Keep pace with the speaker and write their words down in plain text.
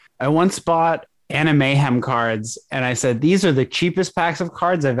I once bought Animayhem cards and I said, these are the cheapest packs of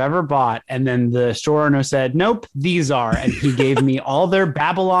cards I've ever bought. And then the store owner said, nope, these are. And he gave me all their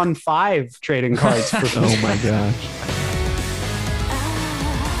Babylon 5 trading cards for free. Oh my gosh.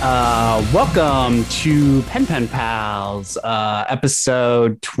 Welcome to Pen Pals,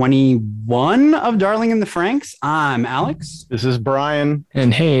 episode 21 of Darling in the Franxx. I'm Alex. This is Brian.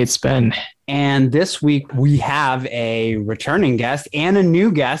 And hey, it's Ben. And this week we have a returning guest and a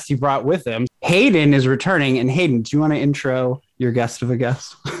new guest he brought with him. Hayden is returning. And Hayden, do you want to intro your guest of a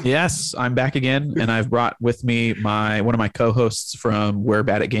guest? Yes, I'm back again. And I've brought with me one of my co-hosts from We're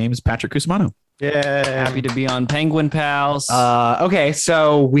Bad at Games, Patrick Cusimano. Yeah. Happy to be on Penguin Pals. Okay,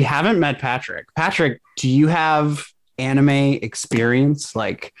 so we haven't met Patrick. Patrick, do you have anime experience?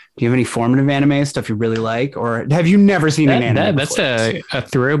 Like, do you have any formative anime stuff you really like? Or have you never seen an anime That's before? a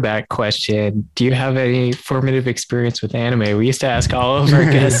throwback question. Do you have any formative experience with anime? We used to ask all of our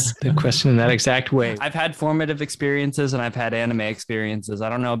guests the question in that exact way. I've had formative experiences and I've had anime experiences. I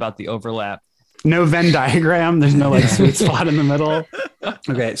don't know about the overlap. No Venn diagram. There's no like sweet spot in the middle.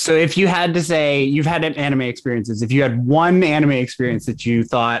 Okay, so if you had to say you've had anime experiences, if you had one anime experience that you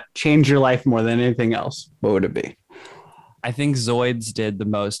thought changed your life more than anything else, what would it be? I think Zoids did the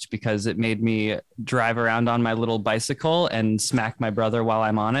most because it made me drive around on my little bicycle and smack my brother while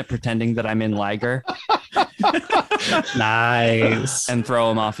I'm on it, pretending that I'm in Liger. Nice. And throw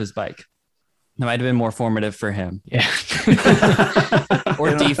him off his bike. That might have been more formative for him. Yeah.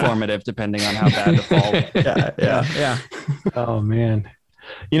 Or deformative, depending on how bad the fall was. Yeah. Oh, man.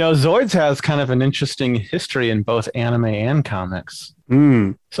 You know, Zoids has kind of an interesting history in both anime and comics.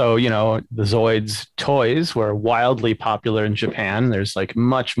 So, you know, the Zoids toys were wildly popular in Japan. There's like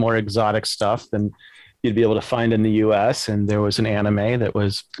much more exotic stuff than you'd be able to find in the US. And there was an anime that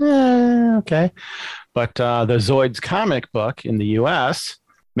was okay. But the Zoids comic book in the US,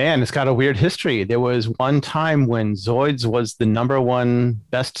 man, it's got a weird history. There was one time when Zoids was the #1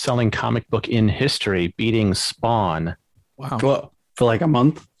 best-selling comic book in history, beating Spawn. Wow. Well, for like a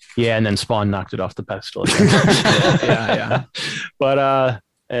month. Yeah, and then Spawn knocked it off the pedestal. Yeah. But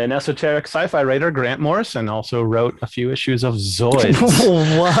an esoteric sci-fi writer, Grant Morrison, also wrote a few issues of Zoids.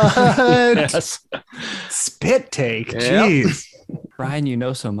 What? Yes. Spit take. Yep. Jeez. Ryan, you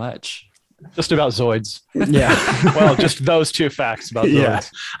know so much. Just about Zoids. Yeah. Well, just those two facts about Zoids. Yeah.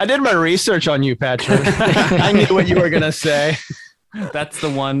 I did my research on you, Patrick. I knew what you were going to say. That's the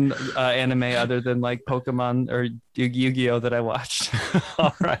one anime other than like Pokemon or Yu-Gi-Oh that I watched.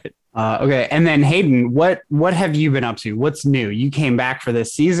 All right. Okay, and then Hayden, what have you been up to? What's new? You came back for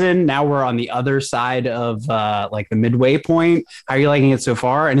this season. Now we're on the other side of like the midway point. How are you liking it so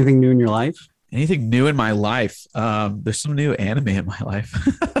far? Anything new in your life? Anything new in my life? There's some new anime in my life.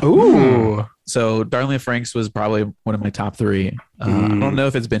 Ooh. So Darling in the Franxx was probably one of my top 3. I don't know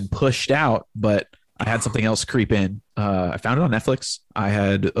if it's been pushed out, but I had something else creep in. I found it on Netflix. I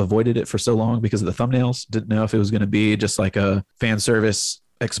had avoided it for so long because of the thumbnails. Didn't know if it was going to be just like a fan service,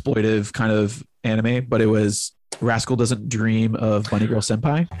 exploitive kind of anime, but it was Rascal Doesn't Dream of Bunny Girl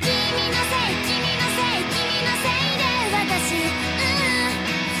Senpai.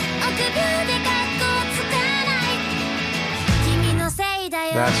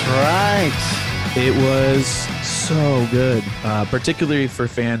 That's right. It was so good, particularly for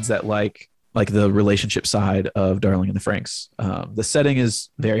fans that like the relationship side of Darling in the Franxx. The setting is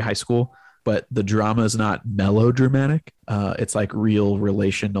very high school, but the drama is not melodramatic. It's like real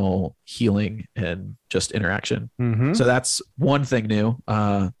relational healing and just interaction. Mm-hmm. So that's one thing new.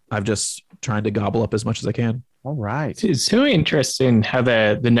 I've just trying to gobble up as much as I can. All right. It's so interesting how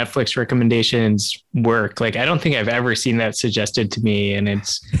the Netflix recommendations work. Like, I don't think I've ever seen that suggested to me. And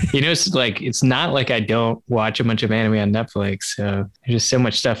it's, you know, it's not like I don't watch a bunch of anime on Netflix. So there's just so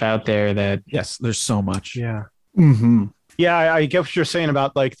much stuff out there that. Yes, there's so much. Yeah. Mm-hmm. Yeah, I get what you're saying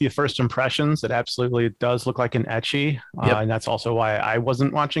about like the first impressions. It absolutely does look like an ecchi. Yep. And that's also why I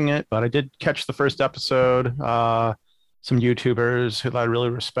wasn't watching it. But I did catch the first episode. Some YouTubers who I really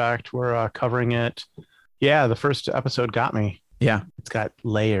respect were covering it. Yeah, the first episode got me. Yeah. It's got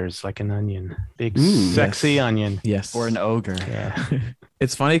layers like an onion. Big, Ooh, sexy yes. onion. Yes. Or an ogre. Yeah.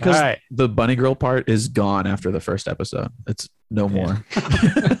 It's funny because All right. the bunny girl part is gone after the first episode. It's no more.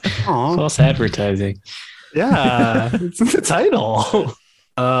 Aw. false advertising. Yeah, it's in the title.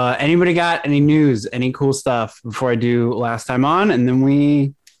 Anybody got any news, any cool stuff before I do last time on, and then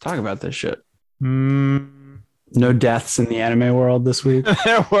we talk about this shit? No deaths in the anime world this week.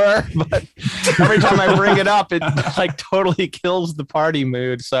 There were, but every time I bring it up, it like totally kills the party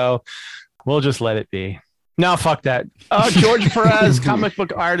mood. So we'll just let it be. No, fuck that. George Perez, comic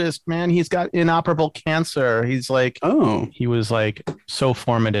book artist, man. He's got inoperable cancer. He's like, he was like so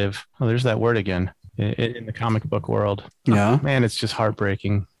formative. Oh, there's that word again in the comic book world. Yeah. Oh, man, it's just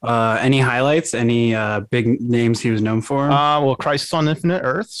heartbreaking. Any highlights? Any big names he was known for? Well, Crisis on Infinite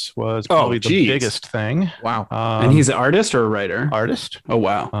Earths was probably the biggest thing. Wow. And he's an artist or a writer? Artist. Oh,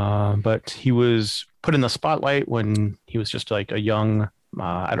 wow. But he was put in the spotlight when he was just like a young,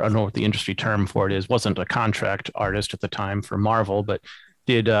 I don't know what the industry term for it is, wasn't a contract artist at the time for Marvel, but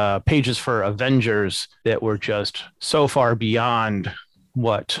did pages for Avengers that were just so far beyond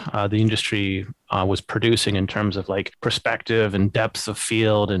what the industry was producing in terms of like perspective and depth of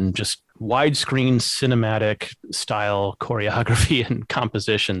field and just widescreen cinematic style choreography and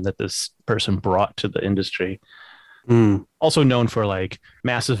composition that this person brought to the industry. Also known for like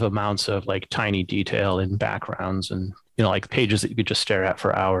massive amounts of like tiny detail in backgrounds and, you know, like pages that you could just stare at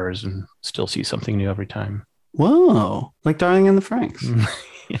for hours and still see something new every time. Whoa. Like Darling in the Franxx.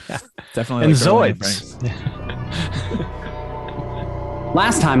 Yeah, Definitely. And like Zoids.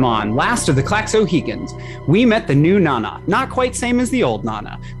 Last time on Last of the Klaxohegans, we met the new Nana, not quite same as the old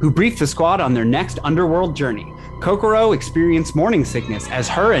Nana, who briefed the squad on their next underworld journey. Kokoro experienced morning sickness as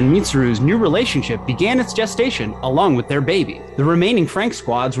her and Mitsuru's new relationship began its gestation along with their baby. The remaining Frank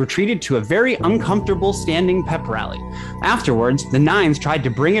squads were treated to a very uncomfortable standing pep rally. Afterwards, the Nines tried to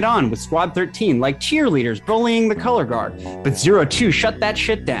bring it on with Squad 13 like cheerleaders bullying the color guard, but Zero 2 shut that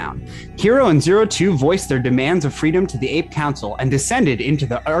shit down. Hero and Zero 2 voiced their demands of freedom to the Ape Council and descended into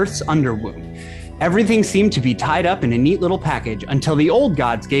the Earth's underwomb. Everything seemed to be tied up in a neat little package until the old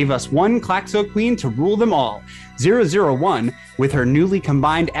gods gave us one Klaxo Queen to rule them all. 001, with her newly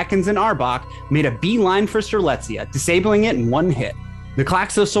combined Ekans and Arbok, made a beeline for Strelitzia, disabling it in one hit. The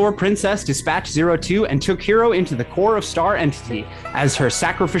Klaxosaur Princess dispatched 02 and took Hero into the core of Star Entity as her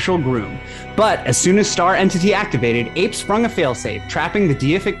sacrificial groom. But as soon as Star Entity activated, Ape sprung a failsafe, trapping the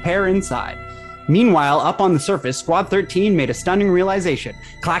deific pair inside. Meanwhile, up on the surface, Squad 13 made a stunning realization.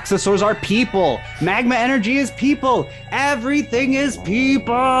 Klaxosaurs are people. Magma energy is people. Everything is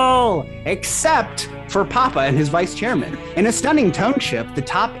people. Except for Papa and his vice chairman. In a stunning tone shift, the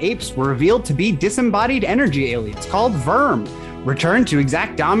top apes were revealed to be disembodied energy aliens called Verm, returned to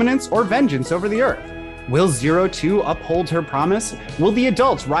exact dominance or vengeance over the Earth. Will 02 uphold her promise? Will the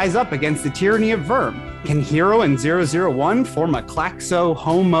adults rise up against the tyranny of Verm? Can Hero and 001 form a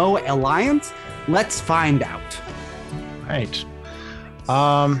Klaxo-Homo alliance? Let's find out. Right.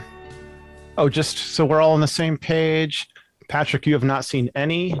 Just so we're all on the same page. Patrick, you have not seen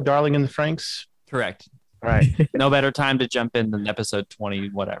any Darling in the Franxx? Correct. Right. No better time to jump in than episode 20,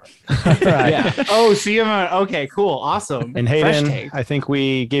 whatever. Right. Yeah. Oh, see him. Okay, cool. Awesome. And Fresh Hayden, take. I think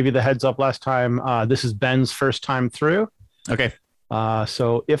we gave you the heads up last time. This is Ben's first time through. Okay.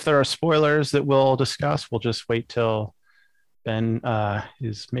 So if there are spoilers that we'll discuss, we'll just wait till Ben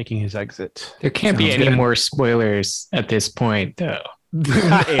is making his exit. There can't be any more spoilers at this point, though.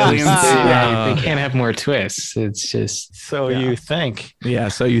 Aliens. They can't have more twists. It's just So you think. Yeah.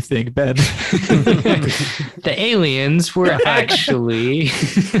 So you think, Ben? the aliens were actually.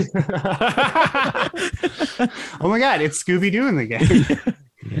 Oh my God, it's Scooby-Doo in the game.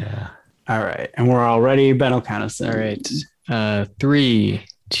 Yeah. All right. And we're all ready. Ben will count us in. All right. 3,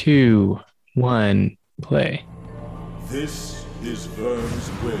 2, 1, play. This is Verm's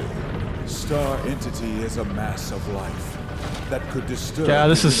will. Star Entity is a mass of life that could disturb. Yeah,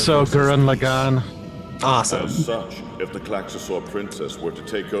 this is so Gurren Lagann. Awesome. As such, if the Klaxosaur Princess were to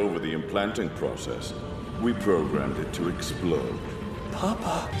take over the implanting process, we programmed it to explode.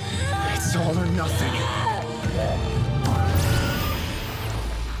 Papa, it's all or nothing.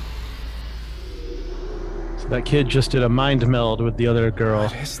 So that kid just did a mind meld with the other girl.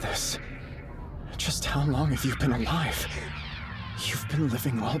 What is this? Just how long have you been alive? You've been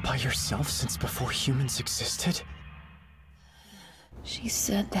living all by yourself since before humans existed? She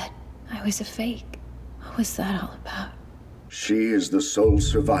said that I was a fake. What was that all about? She is the sole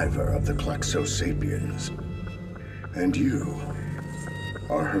survivor of the Klaxosapiens. And you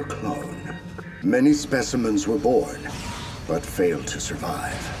are her clone. Many specimens were born, but failed to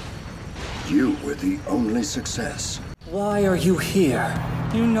survive. You were the only success. Why are you here?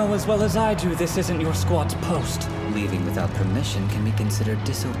 You know as well as I do this isn't your squad's post. Leaving without permission can be considered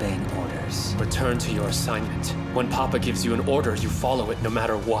disobeying orders. Return to your assignment. When Papa gives you an order, you follow it no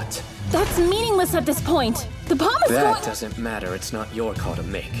matter what. That's meaningless at this point. The Papa's That doesn't matter. It's not your call to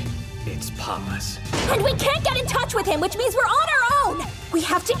make. It's Papa's. And we can't get in touch with him, which means we're on our own. We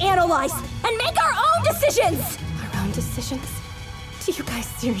have to analyze and make our own decisions. Our own decisions? Do you guys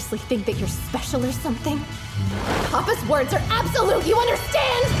seriously think that you're special or something? Papa's words are absolute, you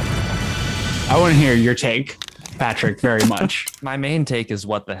understand? I want to hear your take, Patrick, very much. My main take is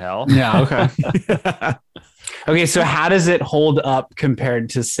what the hell? Yeah, okay. Okay, so how does it hold up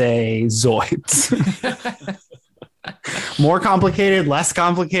compared to, say, Zoids? More complicated, less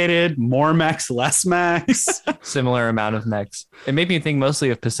complicated, more mechs, less mechs? Similar amount of mechs. It made me think mostly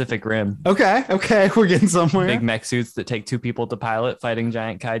of Pacific Rim. Okay, we're getting somewhere. Big mech suits that take 2 people to pilot fighting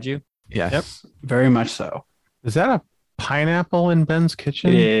giant kaiju. Yeah. Yep, very much so. Is that a pineapple in Ben's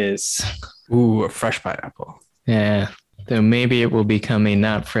kitchen? It is. Ooh, a fresh pineapple. Yeah. Though maybe it will become a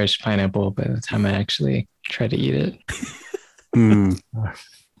not fresh pineapple by the time I actually try to eat it.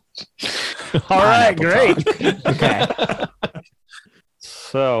 All right, great. Okay.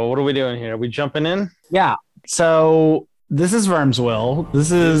 So what are we doing here? Are we jumping in? Yeah. So this is Verm's will.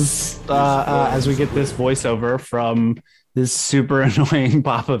 This is as we get this voiceover from this super annoying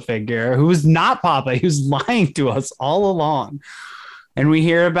Papa figure who's not Papa, who's lying to us all along. And we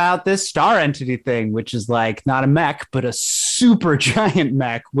hear about this star entity thing, which is like not a mech, but a super giant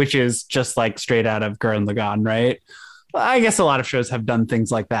mech, which is just like straight out of Gurren Lagann, right? Well, I guess a lot of shows have done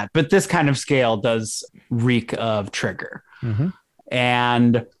things like that, but this kind of scale does reek of Trigger. Mm-hmm.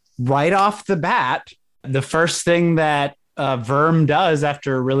 And right off the bat, the first thing that Verm does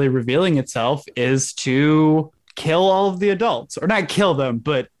after really revealing itself is to kill all of the adults, or not kill them,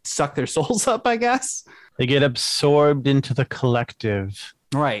 but suck their souls up, I guess. They get absorbed into the collective.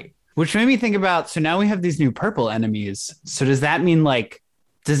 Right. Which made me think about, so now we have these new purple enemies. So does that mean like,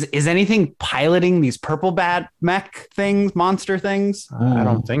 is anything piloting these purple bad mech things, monster things? I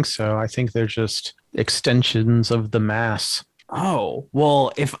don't think so. I think they're just extensions of the mass. Oh,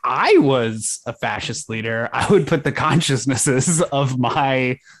 well, if I was a fascist leader, I would put the consciousnesses of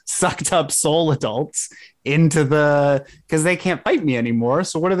my sucked up soul adults into because they can't fight me anymore.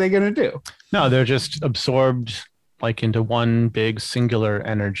 So what are they going to do? No, they're just absorbed like into one big singular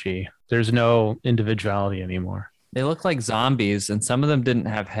energy. There's no individuality anymore. They look like zombies, and some of them didn't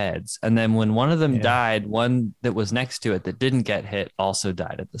have heads. And then when one of them died, one that was next to it that didn't get hit also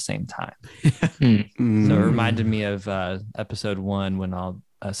died at the same time. So it reminded me of episode 1 when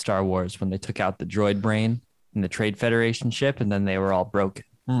Star Wars, when they took out the droid brain in the Trade Federation ship, and then they were all broken.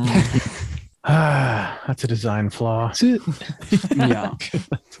 That's a design flaw. Yeah.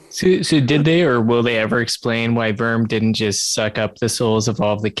 So did they, or will they ever explain why Verm didn't just suck up the souls of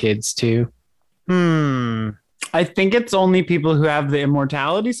all the kids too? I think it's only people who have the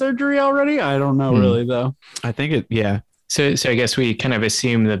immortality surgery already. I don't know really though. I think yeah. So I guess we kind of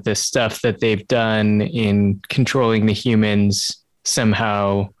assume that the stuff that they've done in controlling the humans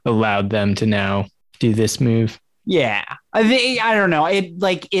somehow allowed them to now do this move. Yeah. I don't know.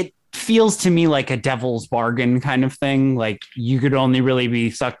 It feels to me like a devil's bargain kind of thing. Like you could only really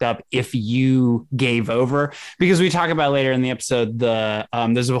be sucked up if you gave over, because we talk about later in the episode,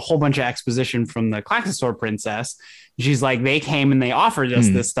 there's a whole bunch of exposition from the Klaxosaur princess. She's like, they came and they offered us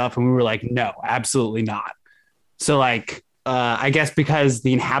this stuff. And we were like, no, absolutely not. So like, I guess because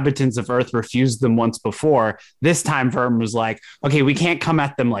the inhabitants of Earth refused them once before, this time Verm was like, okay, we can't come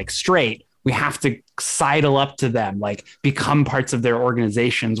at them like straight. We have to sidle up to them, like become parts of their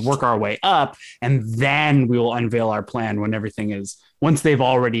organizations, work our way up, and then we will unveil our plan once they've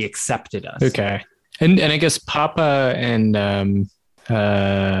already accepted us. Okay. And I guess Papa and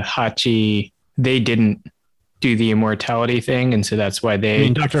Hachi, they didn't do the immortality thing, and so that's why they...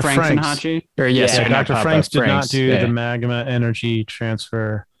 Dr. Franks and Hachi? Or yes, yeah, Dr. Franks did not do the magma energy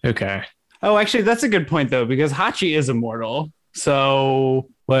transfer. Okay. Oh, actually, that's a good point, though, because Hachi is immortal. So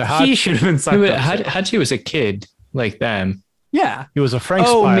he should have been sucked up. Hachi was a kid like them. Yeah. He was a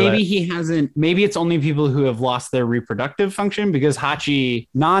Franks pilot. Maybe he hasn't. Maybe it's only people who have lost their reproductive function, because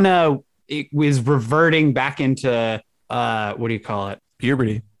Nana is reverting back into, what do you call it?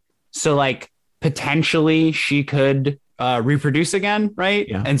 Puberty. So like potentially she could reproduce again, right?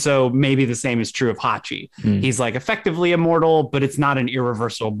 Yeah. And so maybe the same is true of Hachi. He's like effectively immortal, but it's not an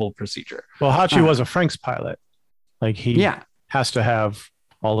irreversible procedure. Well, Hachi was a Franks pilot. Like he has to have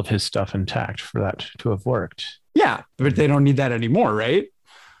all of his stuff intact for that to have worked. Yeah, but they don't need that anymore, right?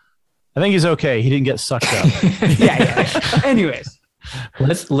 I think he's okay. He didn't get sucked up. Yeah. Anyways,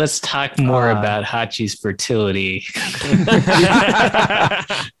 let's talk more about Hachi's fertility. Sorry,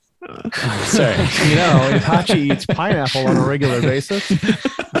 if Hachi eats pineapple on a regular basis.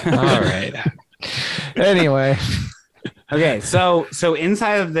 All right. Anyway, okay. So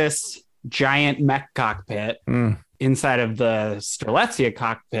inside of this giant mech cockpit. Inside of the Strelitzia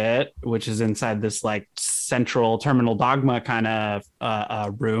cockpit, which is inside this like central terminal dogma kind of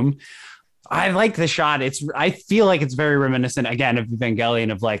room, I like the shot. I feel like it's very reminiscent again of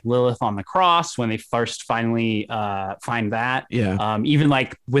Evangelion, of like Lilith on the cross when they first finally find that. Yeah. Even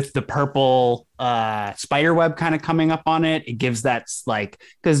like with the purple spider web kind of coming up on it, it gives that like,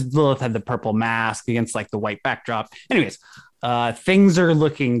 because Lilith had the purple mask against like the white backdrop. Anyways, things are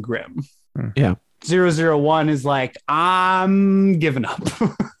looking grim. Yeah. 001 is like, I'm giving up.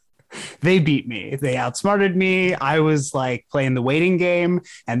 They beat me. They outsmarted me. I was like playing the waiting game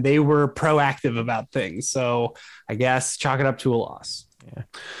and they were proactive about things. So I guess chalk it up to a loss. Yeah.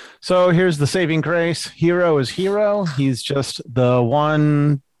 So here's the saving grace. Hero is Hero. He's just the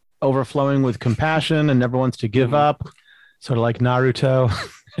one overflowing with compassion and never wants to give up. Sort of like Naruto.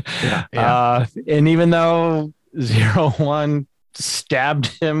 Yeah. And even though 01 stabbed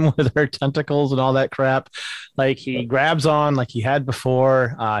him with her tentacles and all that crap, like he grabs on like he had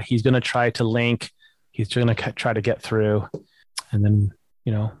before. He's going to try to link. He's going to try to get through. And then,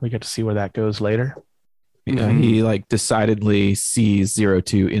 we get to see where that goes later. Yeah, he like decidedly sees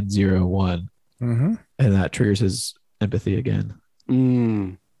 02 in 01. And that triggers his empathy again.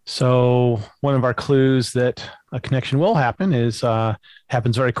 So one of our clues that a connection will happen is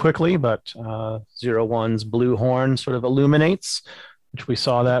happens very quickly, but 01's blue horn sort of illuminates, which we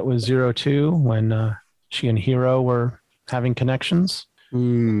saw that with 02 when she and Hero were having connections.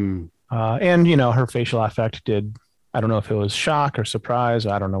 And, her facial affect did, I don't know if it was shock or surprise.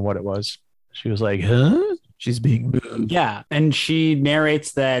 I don't know what it was. She was like, huh? She's being moved. Yeah. And she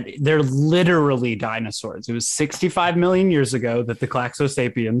narrates that they're literally dinosaurs. It was 65 million years ago that the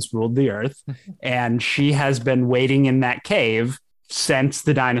Klaxosapiens ruled the earth. And she has been waiting in that cave since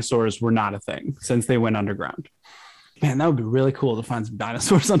the dinosaurs were not a thing, since they went underground. Man, that would be really cool to find some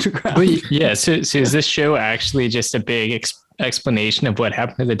dinosaurs underground. Well, yeah. So is this show actually just a big explanation of what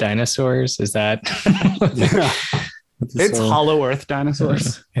happened to the dinosaurs? Is that... It's Hollow Earth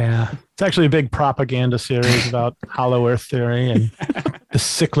dinosaurs. Yeah. It's actually a big propaganda series about Hollow Earth theory and the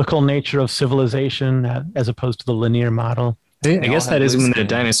cyclical nature of civilization as opposed to the linear model. I guess that is when the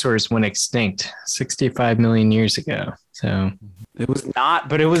dinosaurs went extinct 65 million years ago. So it was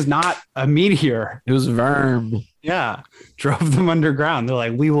not a meteor. It was Verm. Yeah. Drove them underground. They're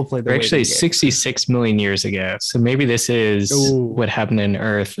like, we will play the actually 66 million years ago. So maybe this is what happened in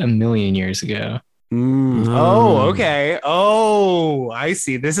Earth a million years ago. Oh, okay. Oh, I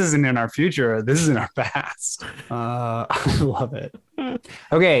see. This isn't in our future. This is in our past. I love it.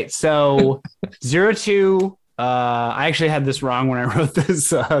 Okay, so 02. I actually had this wrong when I wrote this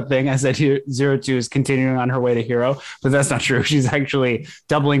thing. I said 02 is continuing on her way to Hero, but that's not true. She's actually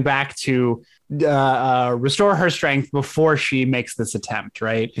doubling back to restore her strength before she makes this attempt,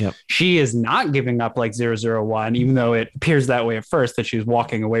 right? Yep. She is not giving up like 001, even though it appears that way at first that she's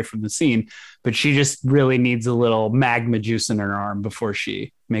walking away from the scene, but she just really needs a little magma juice in her arm before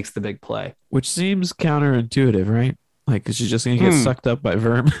she makes the big play. Which seems counterintuitive, right? Like, is she just going to get sucked up by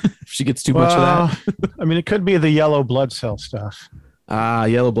Verm if she gets too much of that? I mean, it could be the yellow blood cell stuff.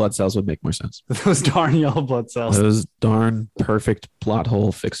 Yellow blood cells would make more sense. Those darn yellow blood cells. Those darn perfect plot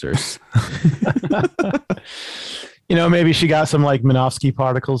hole fixers. Maybe she got some like Minovsky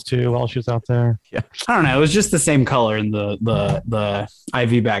particles too while she was out there. Yeah, I don't know. It was just the same color in the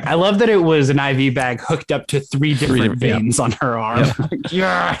IV bag. I love that it was an IV bag hooked up to three different veins on her arm. Yep.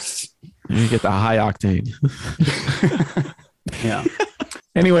 Yes. You get the high octane. Yeah.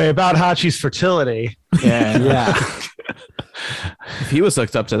 Anyway, about Hachi's fertility. Yeah. If he was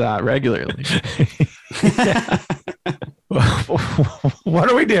hooked up to that regularly. What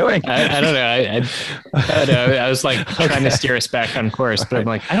are we doing? I don't know. I was like trying to steer us back on course, but I'm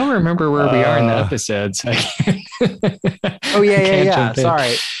like, I don't remember where we are in the episode. So yeah.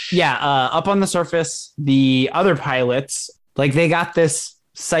 Sorry. Yeah. Up on the surface, the other pilots, like they got this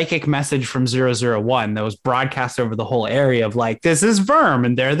psychic message from 001 that was broadcast over the whole area of like, this is Verm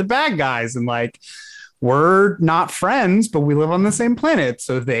and they're the bad guys. And like, we're not friends, but we live on the same planet.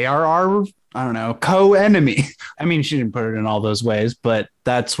 So they are our, I don't know, co-enemy. I mean, she didn't put it in all those ways, but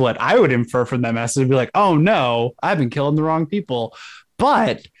that's what I would infer from that message. Be like, oh no, I've been killing the wrong people.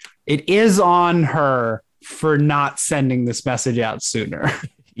 But it is on her for not sending this message out sooner.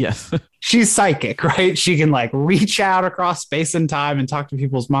 Yes. She's psychic, right? She can like reach out across space and time and talk to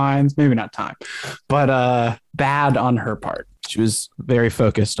people's minds. Maybe not time, but bad on her part. She was very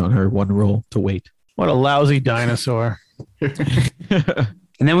focused on her one role to wait. What a lousy dinosaur.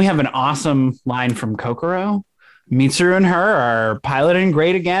 And then we have an awesome line from Kokoro. Mitsuru and her are piloting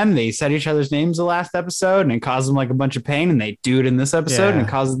great again. They said each other's names the last episode and it caused them like a bunch of pain, and they do it in this episode and it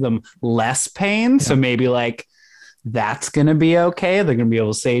causes them less pain. Yeah. So maybe like that's going to be okay. They're going to be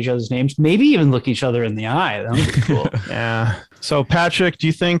able to say each other's names, maybe even look each other in the eye. That would be cool. Yeah. So, Patrick, do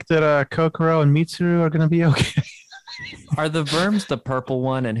you think that Kokoro and Mitsuru are going to be okay? Are the Verms the purple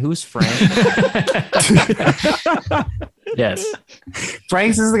one, and who's Frank? Yes.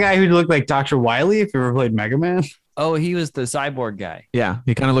 Frank's is the guy who looked like Dr. Wily if you ever played Mega Man. Oh, he was the cyborg guy. Yeah,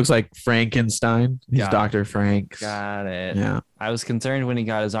 he kind of looks like Frankenstein. He's Dr. Frank. Got it. Yeah. I was concerned when he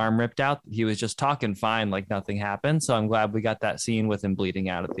got his arm ripped out. He was just talking fine, like nothing happened. So I'm glad we got that scene with him bleeding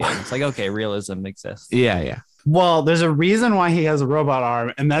out at the end. It's like, okay, realism exists. Yeah. Well, there's a reason why he has a robot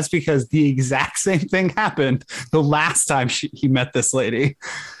arm, and that's because the exact same thing happened the last time he met this lady.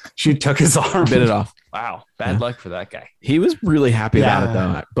 She took his arm. Bit it off. Wow. Bad luck for that guy. He was really happy about it,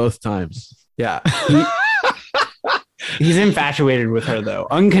 though, both times. Yeah. He's infatuated with her, though.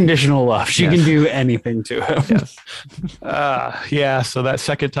 Unconditional love. She can do anything to him. Yes. Yeah. So that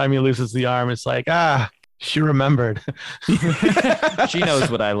second time he loses the arm, it's like, she remembered. She knows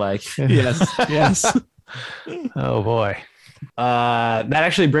what I like. Yes. Oh, boy. That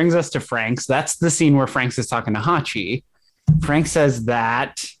actually brings us to Frank's. That's the scene where Franks is talking to Hachi. Frank says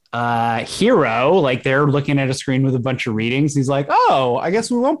that Hero, like they're looking at a screen with a bunch of readings. He's like, oh, I guess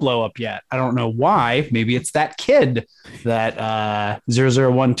we won't blow up yet. I don't know why. Maybe it's that kid that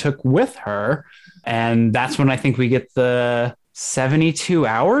 001 took with her. And that's when I think we get the 72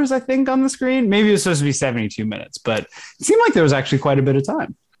 hours, I think, on the screen. Maybe it was supposed to be 72 minutes, but it seemed like there was actually quite a bit of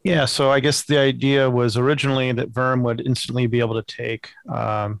time. Yeah, so I guess the idea was originally that Verm would instantly be able to take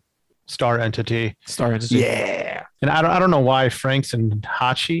Star Entity. Yeah. And I don't know why Franks and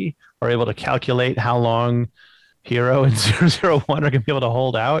Hachi are able to calculate how long Hero and 001 are going to be able to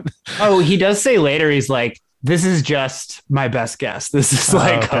hold out. Oh, he does say later, he's like, this is just my best guess. This is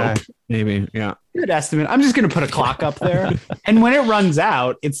like hope. Maybe, yeah. Good estimate. I'm just going to put a clock up there. And when it runs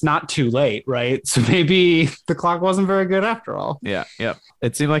out, it's not too late, right? So maybe the clock wasn't very good after all. Yeah.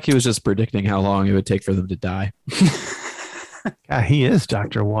 It seemed like he was just predicting how long it would take for them to die. Yeah, he is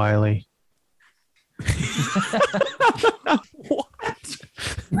Dr. Wily. What?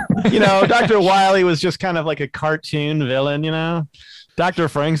 Dr. Wily was just kind of like a cartoon villain, Dr.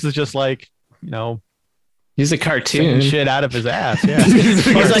 Franks is just like, he's a cartoon. Shit out of his ass. Yeah. He's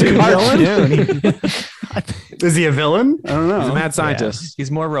like a cartoon. Is he a villain? I don't know. He's a mad scientist. Yeah.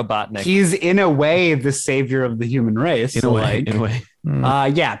 He's more Robotnik. He's in a way the savior of the human race. In a way.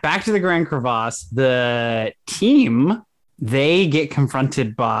 Back to the Grand Crevasse. The team, they get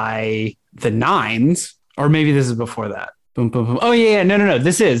confronted by the Nines, or maybe this is before that. Boom, boom, boom. Oh yeah, no.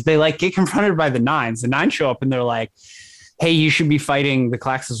 They get confronted by the Nines. The Nines show up and they're like, hey, you should be fighting the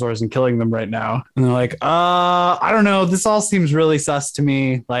Klaxosaurs and killing them right now. And they're like, I don't know. This all seems really sus to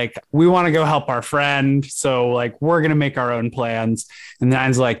me. Like, we want to go help our friend. So, like, we're going to make our own plans. And the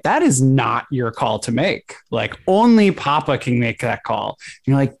Nine's like, that is not your call to make. Like, only Papa can make that call.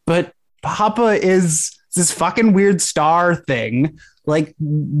 And you're like, but Papa is this fucking weird star thing. Like,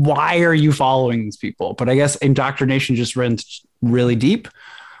 why are you following these people? But I guess indoctrination just runs really deep.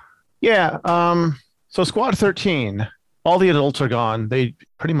 Yeah. So Squad 13... all the adults are gone. They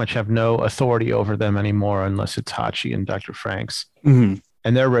pretty much have no authority over them anymore unless it's Hachi and Dr. Franks. Mm-hmm.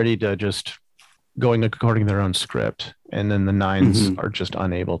 And they're ready to just going according to their own script. And then the Nines are just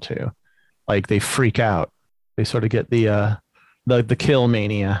unable to. Like, they freak out. They sort of get the kill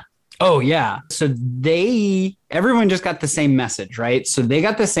mania. Oh, yeah. So everyone just got the same message, right? So they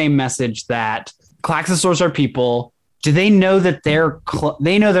got the same message that Klaxosaurs are people. Do they know that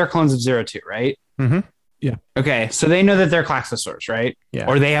they know they're clones of 02, right? Mm-hmm. Yeah. Okay. So they know that they're Klaxosaurs, right? Yeah.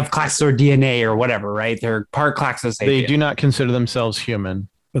 Or they have Klaxosaur DNA or whatever, right? They're part Klaxosapien. They do not consider themselves human.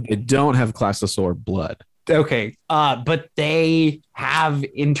 But they don't have Klaxosaur blood. Okay. But they have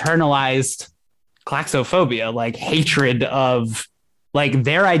internalized Klaxophobia, like hatred of, like,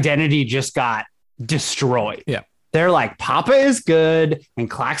 their identity just got destroyed. Yeah. They're like, Papa is good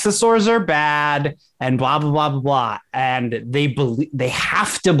and Klaxosaurs are bad and blah, blah, blah, blah, blah. And they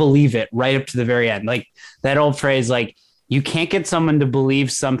have to believe it right up to the very end. Like that old phrase, like, you can't get someone to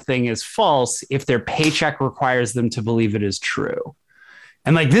believe something is false if their paycheck requires them to believe it is true.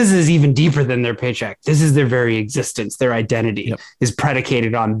 And like, this is even deeper than their paycheck. This is their very existence. Their identity is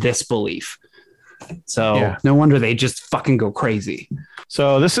predicated on this belief. So no wonder they just fucking go crazy.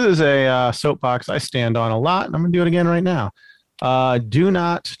 So this is a soapbox I stand on a lot, and I'm going to do it again right now. Do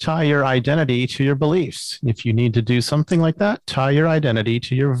not tie your identity to your beliefs. If you need to do something like that, tie your identity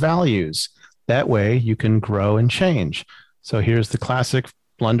to your values. That way you can grow and change. So here's the classic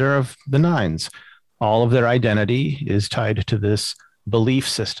blunder of the Nines. All of their identity is tied to this belief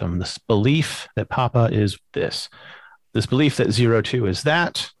system, this belief that Papa is this belief that 02 is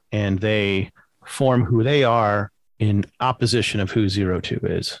that, and they form who they are in opposition of who Zero Two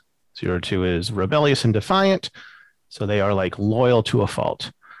is. Zero Two is rebellious and defiant, so they are like loyal to a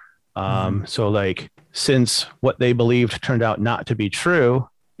fault. So like, since what they believed turned out not to be true,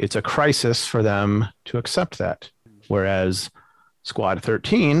 it's a crisis for them to accept that. Whereas Squad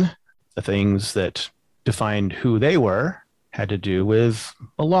 13, the things that defined who they were had to do with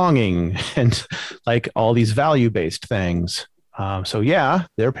belonging and like all these value-based things. So yeah,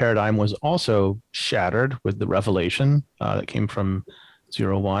 their paradigm was also shattered with the revelation that came from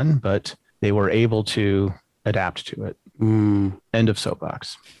 01, but they were able to adapt to it. End of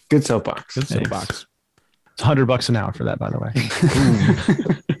soapbox. Good soapbox. Good soapbox. It's $100 an hour for that, by the way.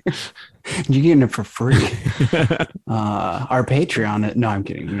 You're getting it for free. Our Patreon. No, I'm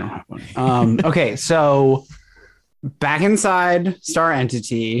kidding. We don't have one. Okay, so back inside Star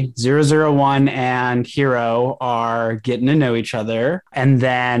Entity, 001 and Hero are getting to know each other. And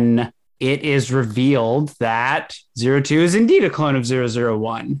then it is revealed that 02 is indeed a clone of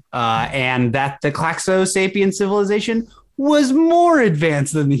 001. And that the Klaxo Sapien civilization was more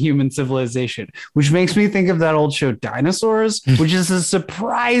advanced than the human civilization, which makes me think of that old show Dinosaurs, which is a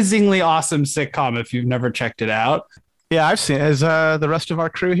surprisingly awesome sitcom if you've never checked it out. Yeah, I've seen. Has the rest of our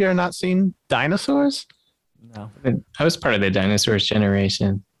crew here not seen Dinosaurs? No. I was part of the Dinosaurs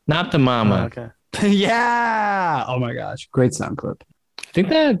generation, not the mama. Oh, okay. Yeah. Oh my gosh. Great sound clip. I think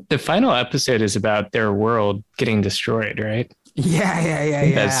that the final episode is about their world getting destroyed, right?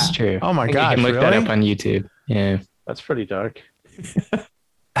 Yeah. That's true. Oh my gosh. You can look that up on YouTube. Yeah. That's pretty dark.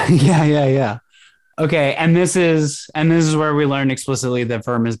 Yeah. Okay, and this is where we learn explicitly that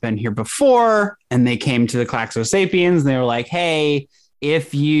Verm has been here before, and they came to the Klaxo Sapiens, and they were like, hey,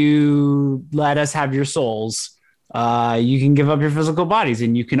 if you let us have your souls, you can give up your physical bodies,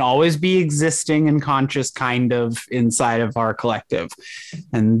 and you can always be existing and conscious kind of inside of our collective.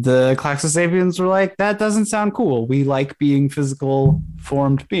 And the Klaxo Sapiens were like, that doesn't sound cool. We like being physical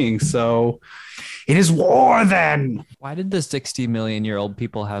formed beings, so it is war then. Why did the 60-million-year-old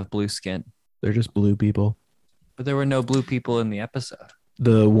people have blue skin? They're just blue people. But there were no blue people in the episode.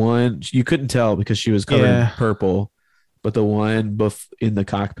 The one, you couldn't tell because she was covered in purple, but the one in the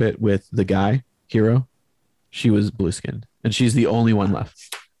cockpit with the guy, Hero, she was blue skinned, and she's the only one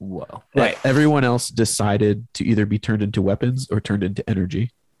left. Whoa. Right. Everyone else decided to either be turned into weapons or turned into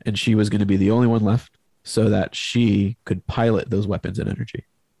energy, and she was going to be the only one left so that she could pilot those weapons and energy.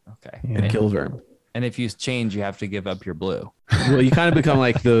 Okay. And kill Verm. And if you change, you have to give up your blue. Well, you kind of become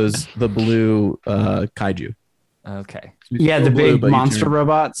like the blue kaiju. Okay. Yeah, the big monster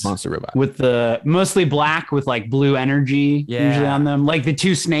robots. Monster robot. With the mostly black with like blue energy usually on them. Like the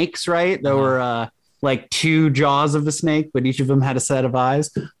two snakes, right? There were like two jaws of the snake, but each of them had a set of eyes.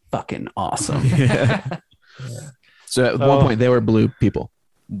 Fucking awesome. So at one point they were blue people.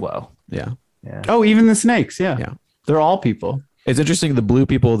 Whoa. Yeah. Oh, even the snakes. Yeah. They're all people. It's interesting. The blue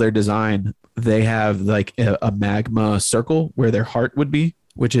people, their design, they have like a magma circle where their heart would be,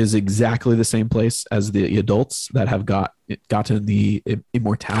 which is exactly the same place as the adults that have gotten the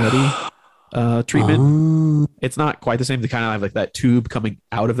immortality treatment. It's not quite the same. They kind of have like that tube coming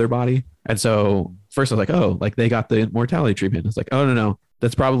out of their body. And so first I was like, oh, like they got the immortality treatment. It's like, oh, no.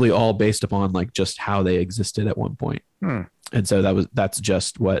 That's probably all based upon like just how they existed at one point. And so that's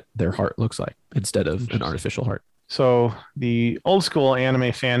just what their heart looks like instead of an artificial heart. So the old school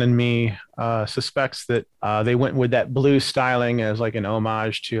anime fan in me suspects that they went with that blue styling as like an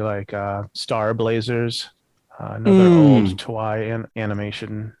homage to like Star Blazers, another old Toei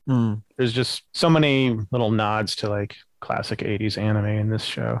animation. There's just so many little nods to like classic 80s anime in this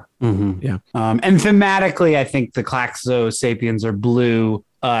show. Yeah. And thematically, I think the Klaxo Sapiens are blue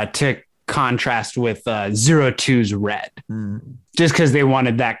to contrast with 02's red. Just because they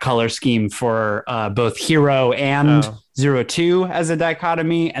wanted that color scheme for both Hero and 02 as a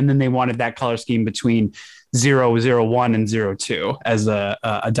dichotomy, and then they wanted that color scheme between 001 and 02 as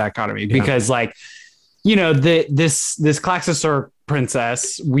a dichotomy. Because like, you know, this Klaxosaur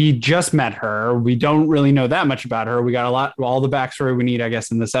princess, we just met her. We don't really know that much about her. We got all the backstory we need, I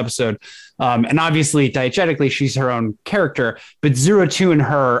guess, in this episode. And obviously, diegetically, she's her own character, but 02 and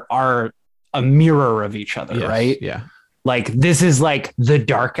her are a mirror of each other, right? Yeah. Like this is like the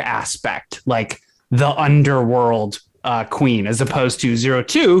dark aspect, like the underworld queen, as opposed to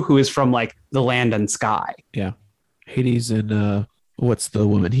 02, who is from like the land and sky. Yeah. Hades and what's the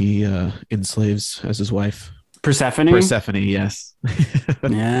woman he enslaves as his wife? Persephone, yes.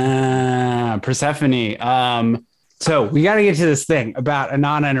 Yeah, Persephone. So we got to get to this thing about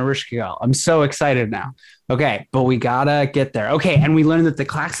Inanna and Ereshkigal. I'm so excited now. Okay, but we gotta get there. Okay, and we learned that the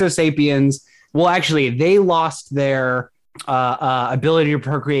Klaxo Sapiens, well, actually, they lost their ability to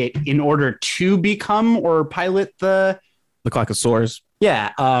procreate in order to become or pilot the Klaxosaurs.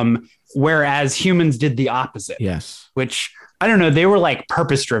 Yeah. Whereas humans did the opposite. Yes. Which I don't know. They were like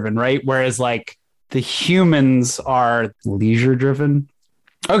purpose driven, right? Whereas like the humans are leisure driven.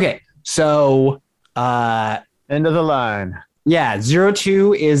 Okay. So end of the line. Yeah.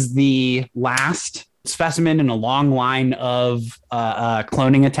 02 is the last specimen in a long line of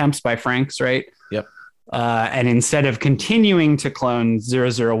cloning attempts by Franks, right? Yep. And instead of continuing to clone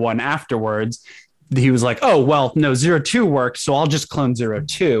 001 afterwards, he was like, oh, well, no, 02 worked, so I'll just clone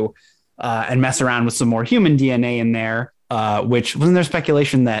 02 and mess around with some more human DNA in there, which wasn't there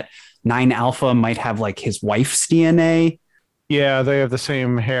speculation that 9 Alpha might have like his wife's DNA? Yeah, they have the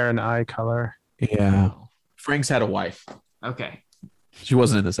same hair and eye color. Yeah. Franks had a wife. Okay. She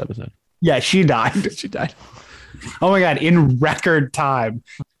wasn't in this episode. Yeah, she died. She died. Oh my God, in record time.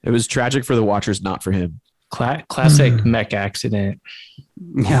 It was tragic for the Watchers, not for him. Classic mech accident.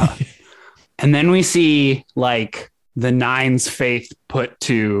 Yeah. And then we see like the Nine's faith put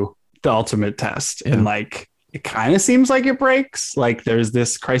to the ultimate test. And like, it kind of seems like it breaks. Like there's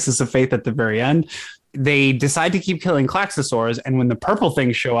this crisis of faith at the very end. They decide to keep killing Klaxosaurs. And when the purple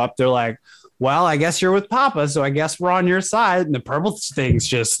things show up, they're like, well, I guess you're with Papa. So I guess we're on your side. And the purple things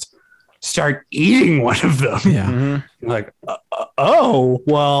just start eating one of them. Yeah. Mm-hmm. Like, oh,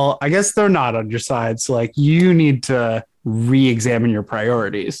 well, I guess they're not on your side. So like you need to re-examine your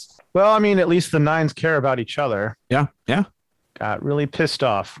priorities. Well, I mean, at least the Nines care about each other. Yeah. Yeah. Got really pissed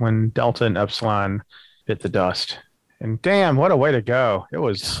off when Delta and Epsilon bit the dust. And damn, what a way to go. It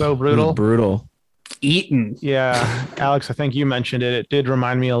was so brutal. Brutal. Eaten. Yeah. Alex, I think you mentioned it. It did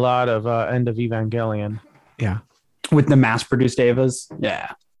remind me a lot of End of Evangelion. Yeah. With the mass-produced Evas.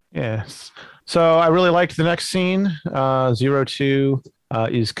 Yeah. Yes. So I really liked the next scene. 02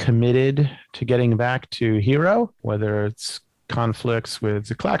 is committed to getting back to Hero, whether it's conflicts with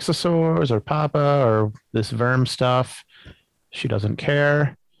the Klaxosaurs or Papa or this Verm stuff. She doesn't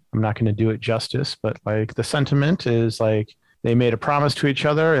care. I'm not going to do it justice, but like the sentiment is like they made a promise to each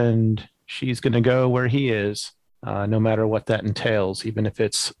other and she's going to go where he is, no matter what that entails, even if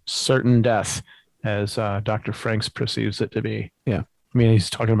it's certain death, as Dr. Franks perceives it to be. Yeah. I mean, he's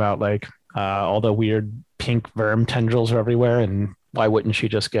talking about like all the weird pink Verm tendrils are everywhere, and why wouldn't she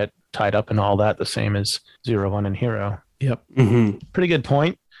just get tied up and all that, the same as 01 and Hero? Yep. Mm-hmm. Pretty good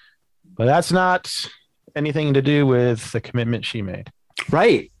point. But that's not anything to do with the commitment she made.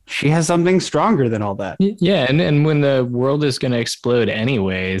 Right. She has something stronger than all that. Yeah. And when the world is going to explode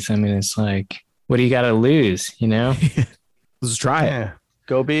anyways, I mean, it's like, what do you got to lose, you know? Let's try it.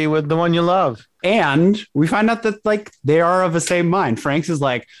 Go be with the one you love. And we find out that like they are of the same mind. Franks is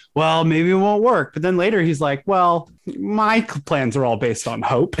like, well, maybe it won't work. But then later he's like, well, my plans are all based on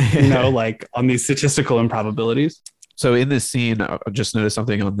hope, you know, like on these statistical improbabilities. So in this scene, I just noticed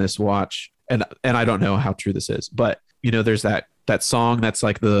something on this watch, and I don't know how true this is, but you know, there's that song that's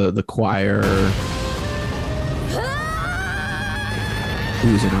like the choir.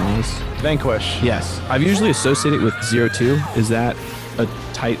 Who's in Oz? Vanquish. Yes. I've usually associated it with 02. Is that a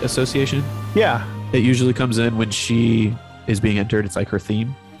tight association? Yeah. It usually comes in when she is being entered. It's like her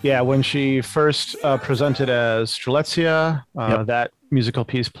theme. Yeah, when she first presented as Strelitzia, that musical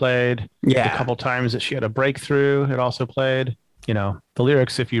piece played. Yeah. A couple times that she had a breakthrough, it also played. You know, the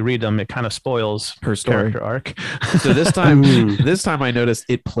lyrics, if you read them, it kind of spoils her story. Character arc. So this time I noticed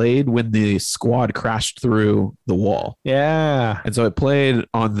it played when the squad crashed through the wall. Yeah. And so it played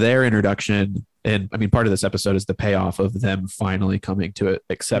on their introduction. And I mean, part of this episode is the payoff of them finally coming to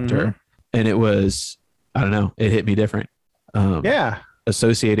accept her. And it was, I don't know, it hit me different. Yeah.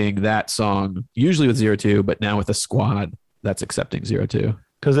 Associating that song usually with 02, but now with a squad that's accepting 02.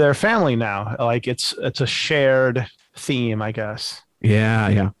 Because they're family now. Like it's a shared theme, I guess.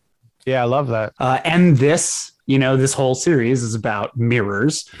 Yeah. Yeah, I love that. And this, you know, this whole series is about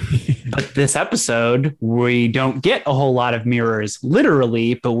mirrors. But this episode, we don't get a whole lot of mirrors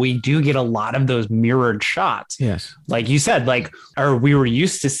literally, but we do get a lot of those mirrored shots. Yes. Like you said, or we were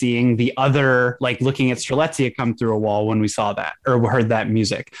used to seeing the other, like looking at Strelitzia come through a wall when we saw that or heard that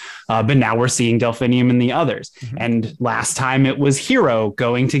music. But now we're seeing Delphinium and the others. Mm-hmm. And last time it was Hero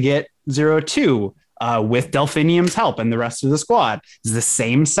going to get 02. With Delphinium's help and the rest of the squad. It's the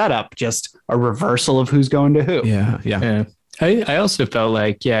same setup, just a reversal of who's going to who. Yeah. I also felt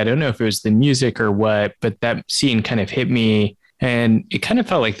like, I don't know if it was the music or what, but that scene kind of hit me. And it kind of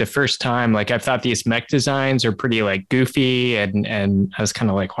felt like the first time, like I thought these mech designs are pretty like goofy. And I was kind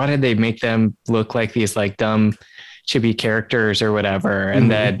of like, why did they make them look like these like dumb chibi characters or whatever?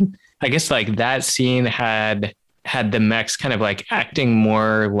 And then I guess like that scene had had the mechs kind of like acting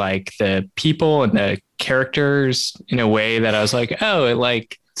more like the people and the characters in a way that I was like, oh, it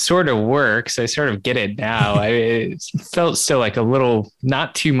like sort of works. I sort of get it now. It felt still like a little,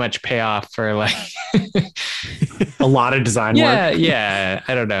 not too much payoff for like a lot of design work. Yeah.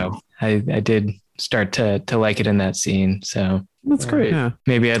 I don't know. I did start to like it in that scene. So that's great. Yeah.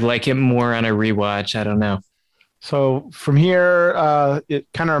 Maybe I'd like it more on a rewatch. I don't know. So from here, it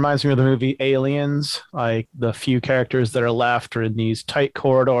kind of reminds me of the movie Aliens. Like the few characters that are left are in these tight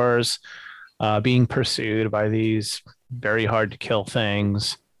corridors, being pursued by these very hard to kill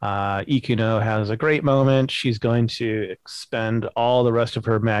things. Ikuno has a great moment. She's going to expend all the rest of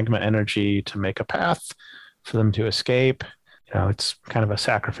her magma energy to make a path for them to escape. It's kind of a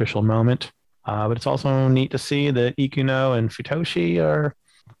sacrificial moment, but it's also neat to see that Ikuno and Futoshi are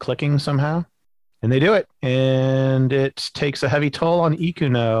clicking somehow. And they do it, and it takes a heavy toll on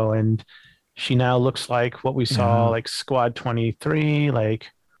Ikuno, and she now looks like what we saw, like Squad 23, like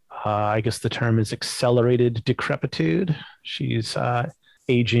I guess the term is accelerated decrepitude. She's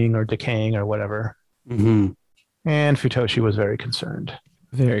aging or decaying or whatever. Mm-hmm. And Futoshi was very concerned.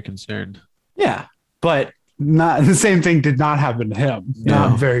 Very concerned. Yeah, but not the same thing did not happen to him. No.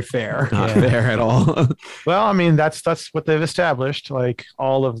 Not very fair. Not fair at all. Well, I mean, that's what they've established. Like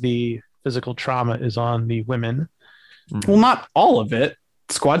all of the physical trauma is on the women. Well, not all of it.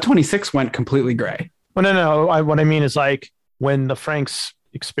 Squad 26 went completely gray. Well, no. What I mean is like when the Franks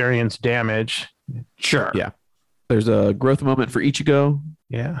experience damage. Sure. Yeah. There's a growth moment for Ichigo.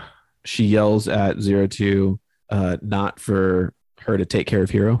 Yeah. She yells at Zero Two, not for her to take care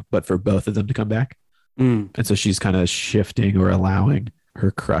of Hiro, but for both of them to come back. And so she's kind of shifting or allowing her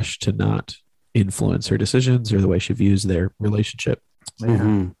crush to not influence her decisions or the way she views their relationship.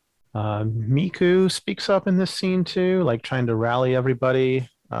 Mm-hmm. Miku speaks up in this scene too, like trying to rally everybody.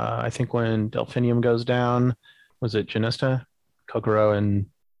 I think when Delphinium goes down, was it Janista, Kokoro, and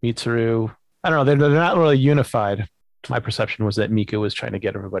Mitsuru? I don't know. They're not really unified. My perception was that Miku was trying to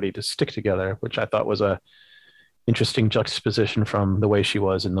get everybody to stick together, which I thought was a interesting juxtaposition from the way she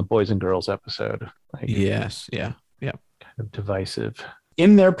was in the Boys and Girls episode. Like, yes. Yeah. Kind of divisive.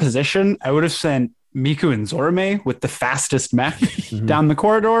 In their position, I would have sent Miku and Zorome with the fastest mech down the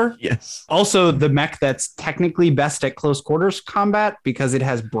corridor. Yes. Also, the mech that's technically best at close quarters combat because it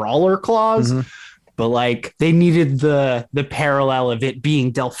has brawler claws. But like they needed the parallel of it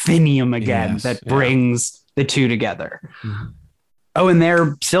being Delphinium again that brings the two together. Oh, and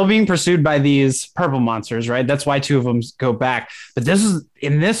they're still being pursued by these purple monsters, right? That's why two of them go back. But this is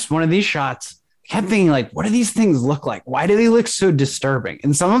in one of these shots. I kept thinking, like, what do these things look like? Why do they look so disturbing?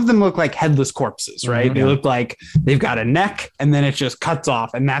 And some of them look like headless corpses, right? They look like they've got a neck and then it just cuts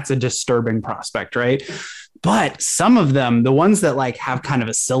off, and that's a disturbing prospect, right? But some of them, the ones that like have kind of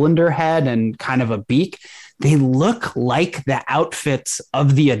a cylinder head and kind of a beak, they look like the outfits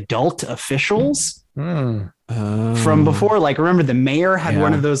of the adult officials from before. Like, remember the mayor had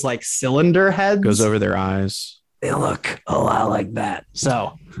one of those like cylinder heads? Goes over their eyes. They look a lot like that.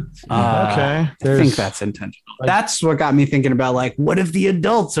 So, okay. I think that's intentional. That's what got me thinking about, like, what if the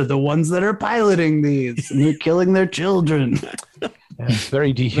adults are the ones that are piloting these and they're killing their children? It's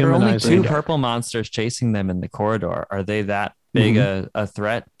very There are only dehumanizing. two purple monsters chasing them in the corridor. Are they that big a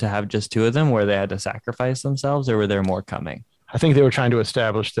threat to have just two of them where they had to sacrifice themselves, or were there more coming? I think they were trying to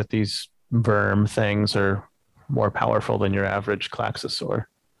establish that these verm things are more powerful than your average Klaxosaur.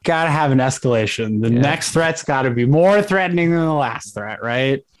 Gotta have an escalation. The next threat's got to be more threatening than the last threat,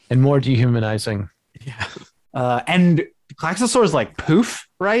 right? And more dehumanizing. Yeah. And Klaxosaur's like poof,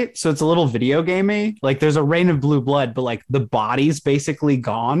 right? So it's a little video gamey. Like there's a rain of blue blood, but like the body's basically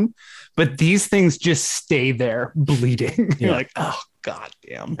gone. But these things just stay there bleeding. You're like, oh, god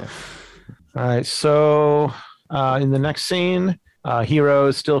damn. All right. So in the next scene, Hiro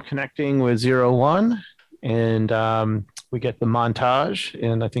is still connecting with 01. And we get the montage.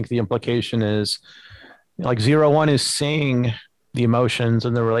 And I think the implication is like 01 is seeing the emotions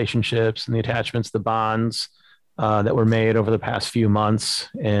and the relationships and the attachments, the bonds that were made over the past few months.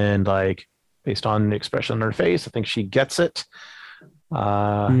 And like, based on the expression on her face, I think she gets it.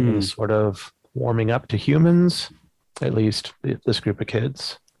 And is sort of warming up to humans, at least this group of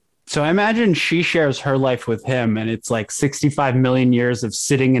kids. So I imagine she shares her life with him, and it's like 65 million years of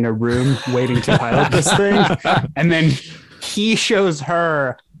sitting in a room waiting to pilot this thing. And then he shows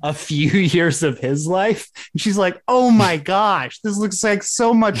her a few years of his life. And she's like, oh my gosh, this looks like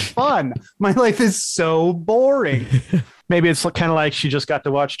so much fun. My life is so boring. Maybe it's kind of like she just got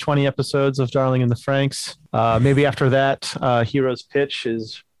to watch 20 episodes of Darling in the Franxx. Maybe after that, Hiro's pitch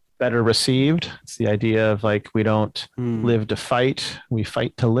is better received. It's the idea of like, we don't live to fight, we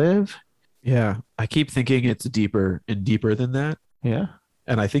fight to live. Yeah. I keep thinking it's deeper and deeper than that. Yeah.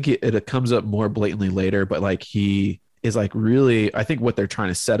 And I think it comes up more blatantly later, but like he is like really, I think what they're trying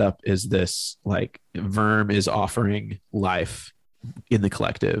to set up is this like Verm is offering life in the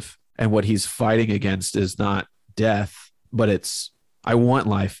collective. And what he's fighting against is not death, but it's, I want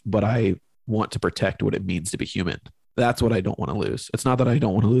life, but I want to protect what it means to be human. That's what I don't want to lose. It's not that I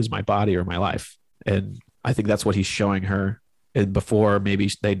don't want to lose my body or my life. And I think that's what he's showing her. And before, maybe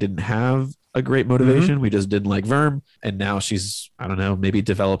they didn't have a great motivation. We just didn't like Verm. And now she's, I don't know, maybe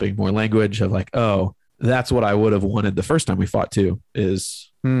developing more language of like, oh, that's what I would have wanted the first time we fought too,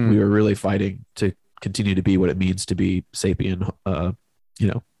 is we were really fighting to continue to be what it means to be sapien, Klaxosaur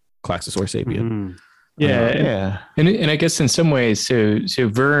sapien. Yeah. And I guess in some ways, so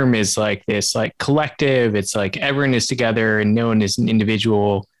Verm is like this like collective. It's like everyone is together and no one is an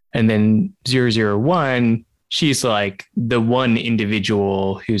individual. And then 001, she's like the one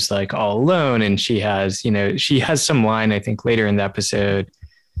individual who's like all alone. And she has some line, I think later in the episode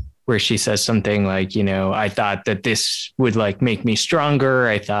where she says something like, I thought that this would like make me stronger.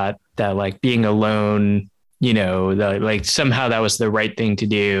 I thought that like being alone, like somehow that was the right thing to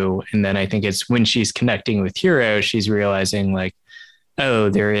do. And then I think it's when she's connecting with Hiro, she's realizing like, oh,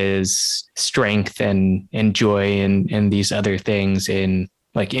 there is strength and joy and these other things in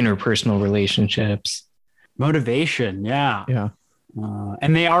like interpersonal relationships. Motivation. Yeah. Yeah.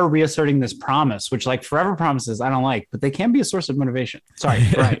 And they are reasserting this promise, which like forever promises I don't like, but they can be a source of motivation. Sorry.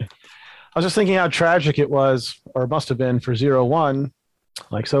 Right. I was just thinking how tragic it was, or must have been for 01.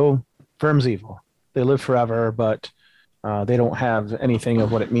 Like, so Verm's evil. They live forever, but they don't have anything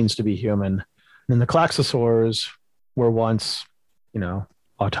of what it means to be human. And the Klaxosaurs were once,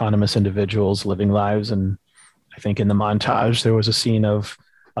 autonomous individuals living lives. And I think in the montage, there was a scene of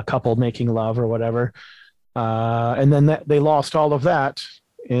a couple making love or whatever. And then they lost all of that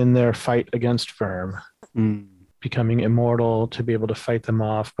in their fight against Verm, becoming immortal to be able to fight them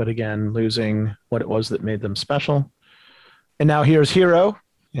off, but again, losing what it was that made them special. And now here's Hiro,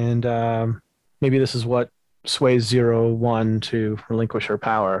 and maybe this is what sways 01 to relinquish her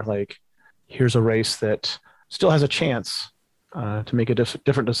power. Like, here's a race that still has a chance to make a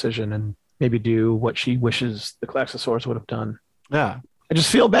different decision and maybe do what she wishes the Klaxosaurs would have done. Yeah. I just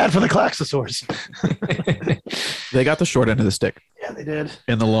feel bad for the Klaxosaurs. They got the short end of the stick. Yeah, they did.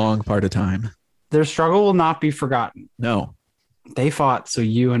 In the long part of time. Their struggle will not be forgotten. No. They fought so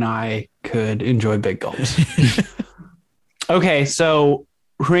you and I could enjoy big gulps. Okay, so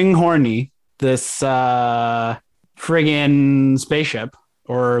Ringhorny, this friggin' spaceship,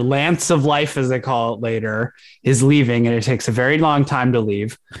 or Lance of Life as they call it later, is leaving, and it takes a very long time to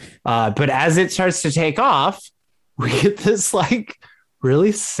leave. But as it starts to take off, we get this like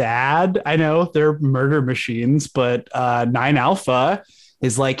really sad, I know they're murder machines, but 9 Alpha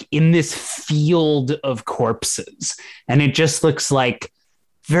is like in this field of corpses, and it just looks like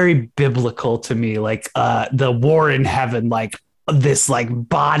very biblical to me, like the war in heaven, like this like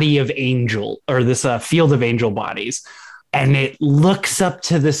body of angel, or this field of angel bodies, and it looks up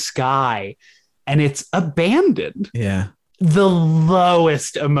to the sky and it's abandoned. Yeah. The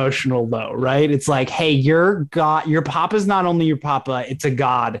lowest emotional low, right? It's like, hey, your God, your papa's not only your papa, it's a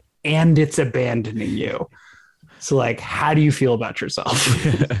God, and it's abandoning you. So like, how do you feel about yourself?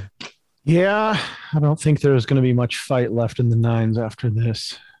 Yeah, I don't think there's going to be much fight left in the 9s after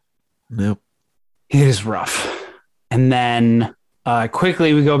this. Nope. It is rough. And then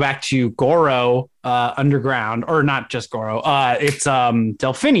quickly we go back to Goro underground, or not just Goro. It's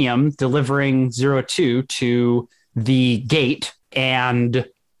Delphinium delivering 02 to the gate, and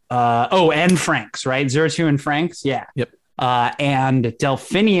and Franks, right? 02 and Franks. Yeah. Yep. And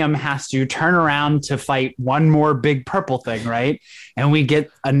Delphinium has to turn around to fight one more big purple thing, right? And we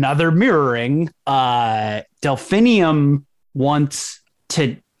get another mirroring. Delphinium wants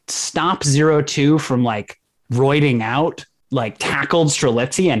to stop 02 from like roiding out, like tackled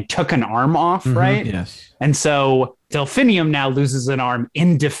Strelitzi and took an arm off, right? Yes. And so Delphinium now loses an arm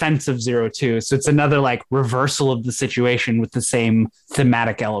in defense of 02. So it's another like reversal of the situation with the same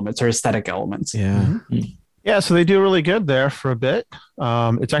thematic elements or aesthetic elements. Yeah. Mm-hmm. Yeah, so they do really good there for a bit.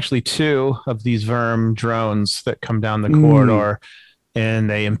 It's actually 2 of these Verm drones that come down the corridor, and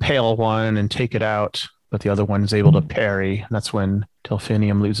they impale one and take it out, but the other one is able to parry. And that's when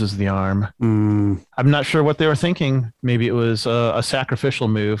Delphinium loses the arm. I'm not sure what they were thinking. Maybe it was a sacrificial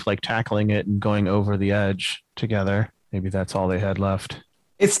move, like tackling it and going over the edge together. Maybe that's all they had left.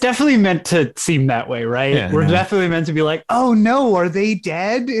 It's definitely meant to seem that way, right? Yeah, We're definitely meant to be like, oh no, are they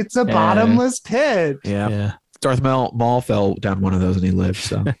dead? It's a bottomless pit. Yeah. Darth Maul fell down one of those and he lived.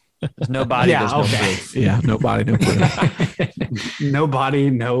 So There's no body, there's no proof. Yeah, no body, no proof. No body,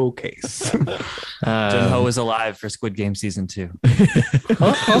 no case. Jim Ho is alive for Squid Game season 2.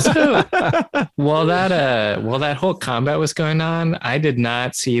 Also, while that whole combat was going on, I did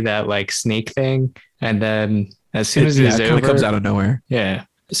not see that like snake thing. And then as soon as it was over, it comes out of nowhere. Yeah.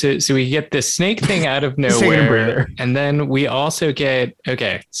 So we get the snake thing out of nowhere, and then we also get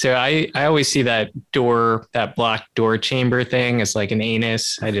so I always see that blocked door chamber thing as like an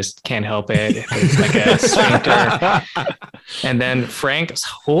anus. I just can't help it. It's like a sphincter. And then Frank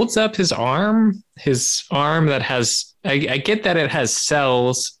holds up his arm that has. I get that it has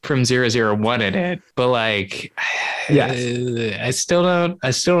cells from 001 in it, but like, I still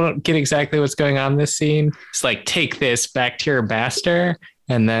don't get exactly what's going on in this scene. It's like, take this bacteria baster.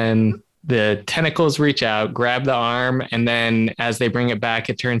 And then the tentacles reach out, grab the arm, and then as they bring it back,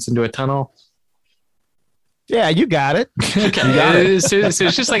 it turns into a tunnel. Yeah, you got it. Okay. So it's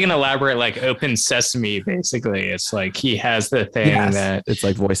just like an elaborate, like open sesame, basically. It's like he has the thing that it's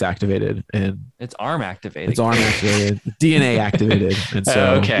like voice activated and it's arm activated. It's arm activated, DNA activated. And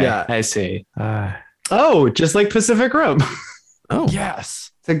so, I see. Just like Pacific Rim. Oh, yes.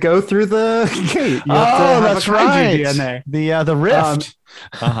 To go through the gate. That's right. DNA. The rift.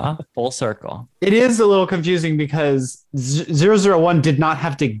 Full circle. It is a little confusing because 001 did not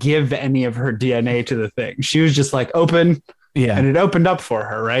have to give any of her DNA to the thing. She was just like open. Yeah. And it opened up for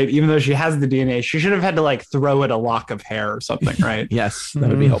her, right? Even though she has the DNA, she should have had to like throw it a lock of hair or something, right? Yes, that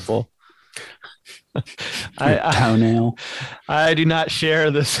would be helpful. Toenail. I do not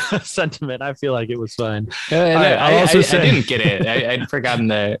share this sentiment. I feel like it was fine. I didn't get it. I'd forgotten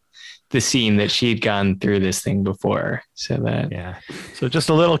the scene that she'd gone through this thing before. So just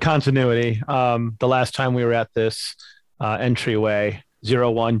a little continuity. The last time we were at this entryway,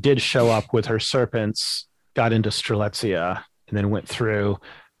 01 did show up with her serpents, got into Strelitzia, and then went through.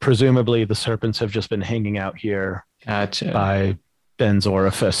 Presumably the serpents have just been hanging out here by Ben's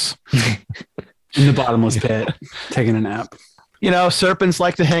orifice. In the bottomless pit, taking a nap. You know, serpents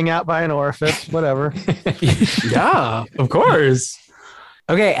like to hang out by an orifice, whatever. Yeah, of course.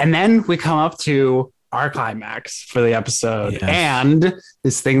 Okay, and then we come up to our climax for the episode and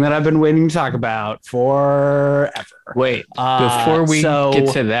this thing that I've been waiting to talk about forever. Wait, before we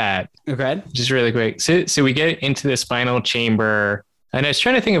get to that, okay, just really quick. So we get into this final chamber. And I was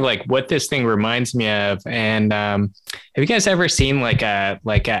trying to think of like what this thing reminds me of. And have you guys ever seen like a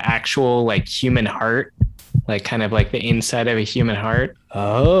actual like human heart, like kind of like the inside of a human heart?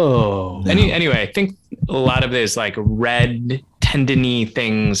 Oh, anyway, I think a lot of those like red tendony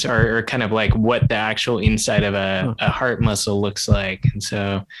things are kind of like what the actual inside of a heart muscle looks like. And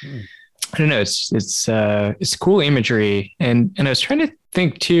so I don't know, it's cool imagery. And I was trying to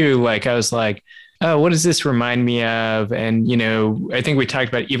think too, like I was like, oh, what does this remind me of? And, you know, I think we talked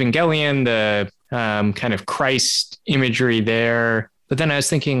about Evangelion, the kind of Christ imagery there. But then I was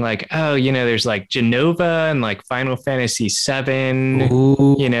thinking like, oh, you know, there's like Genova and like Final Fantasy VII,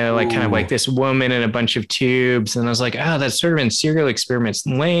 you know, like kind of like this woman in a bunch of tubes. And I was like, oh, that's sort of in Serial Experiments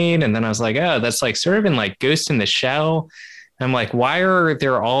Lane. And then I was like, oh, that's like sort of in like Ghost in the Shell. And I'm like, why are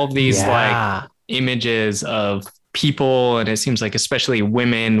there all these like images of people? And it seems like especially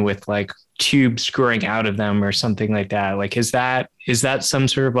women with like tubes growing out of them or something like that. Like, is that some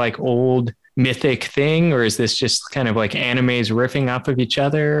sort of like old mythic thing, or is this just kind of like animes riffing off of each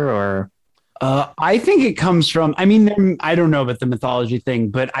other? Or I think it comes from, I mean, I don't know about the mythology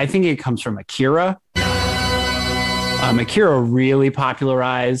thing, but I think it comes from Akira. Akira really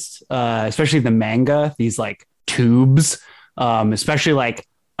popularized, especially the manga, these like tubes, especially like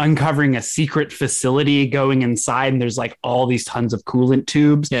uncovering a secret facility, going inside, and there's like all these tons of coolant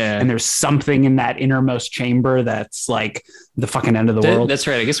tubes, and there's something in that innermost chamber that's like the fucking end of the world. That's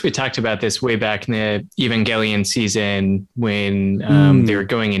right. I guess we talked about this way back in the Evangelion season when they were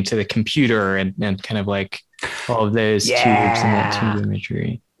going into the computer and kind of like all of those tubes and that tube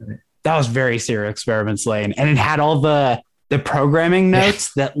imagery. That was very Serial Experiments Lane, and it had all the programming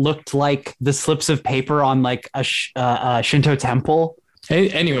notes that looked like the slips of paper on like a Shinto temple.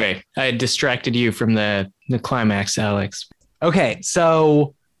 Anyway, I distracted you from the climax, Alex. Okay,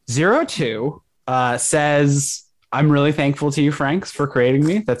 so 02 says, I'm really thankful to you, Franks, for creating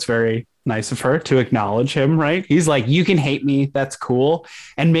me. That's very nice of her to acknowledge him, right? He's like, you can hate me. That's cool.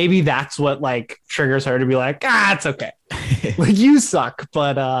 And maybe that's what like triggers her to be like, it's okay. Like, you suck.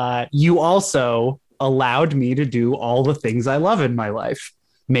 But you also allowed me to do all the things I love in my life.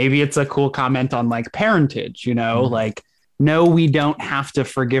 Maybe it's a cool comment on like parentage, you know, like, no, we don't have to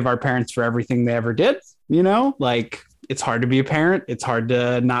forgive our parents for everything they ever did. You know, like, it's hard to be a parent. It's hard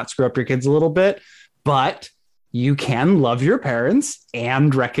to not screw up your kids a little bit, but you can love your parents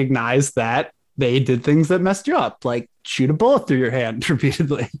and recognize that they did things that messed you up, like shoot a bullet through your hand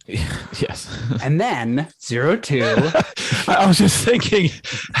repeatedly. Yes. And then 02. I was just thinking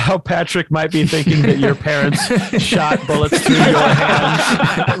how Patrick might be thinking that your parents shot bullets through your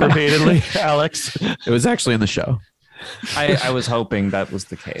hands repeatedly, Alex. It was actually in the show. I was hoping that was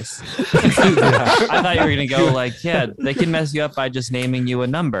the case. I thought you were going to go like, yeah, they can mess you up by just naming you a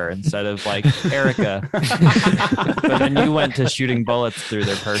number instead of like Erica. But then you went to shooting bullets through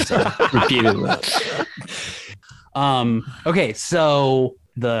their person repeatedly. Okay, so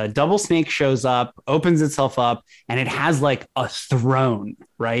the double snake shows up, opens itself up, and it has like a throne,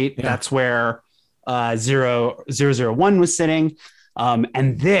 right? Yeah. That's where 001 was sitting.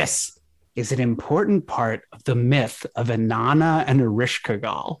 And this is an important part of the myth of Inanna and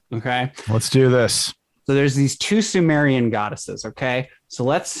Ereshkigal. Okay. Let's do this. So there's these two Sumerian goddesses. Okay. So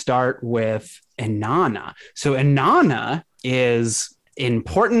let's start with Inanna. So Inanna is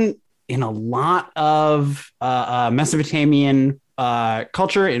important in a lot of Mesopotamian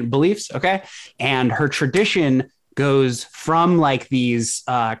culture and beliefs. Okay. And her tradition goes from like these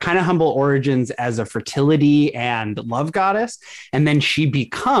kind of humble origins as a fertility and love goddess. And then she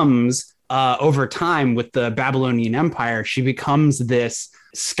becomes over time with the Babylonian Empire, she becomes this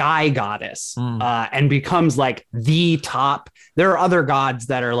sky goddess and becomes like the top. There are other gods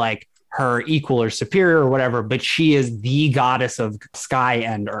that are like her equal or superior or whatever, but she is the goddess of sky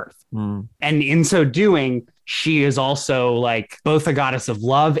and earth. And in so doing, she is also like both a goddess of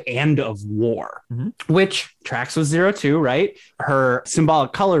love and of war, which tracks with 02, right? Her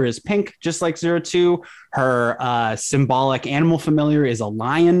symbolic color is pink, just like 02. Her symbolic animal familiar is a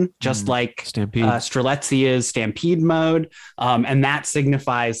lion, just like Stampede. Streletsy is Stampede mode. And that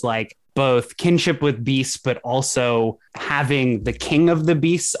signifies like both kinship with beasts, but also having the king of the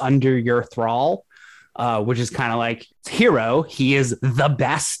beasts under your thrall. Which is kind of like Hero. He is the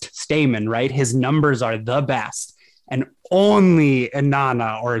best Stamen, right? His numbers are the best, and only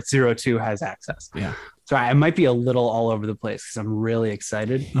Inanna or 02 has access. Yeah. Sorry, I might be a little all over the place because I'm really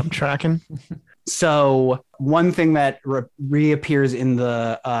excited. I'm tracking. So one thing that reappears in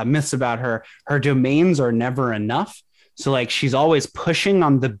the myths about her domains are never enough. So like she's always pushing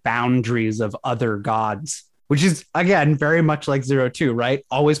on the boundaries of other gods, which is, again, very much like 02, right?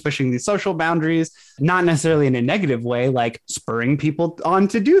 Always pushing these social boundaries, not necessarily in a negative way, like spurring people on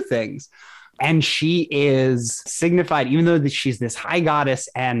to do things. And she is signified, even though she's this high goddess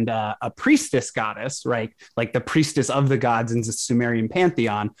and a priestess goddess, right? Like the priestess of the gods in the Sumerian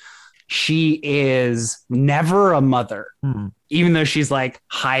pantheon, she is never a mother, even though she's like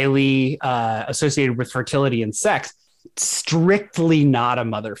highly associated with fertility and sex. Strictly not a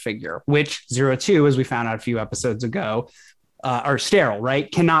mother figure, which 02, as we found out a few episodes ago, are sterile, right?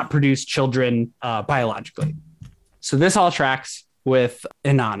 Cannot produce children biologically. So this all tracks with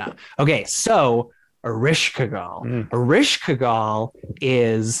Inanna. Okay, so Ereshkigal. Ereshkigal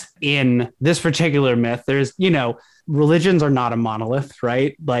is in this particular myth. There's, religions are not a monolith,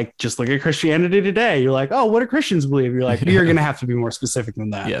 right? Like, just look at Christianity today. You're like, oh, what do Christians believe? You're like, you're going to have to be more specific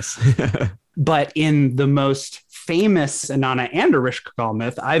than that. Yes. But in the most famous Inanna and Ereshkigal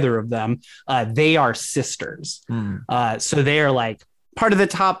myth, either of them, they are sisters. So they are like part of the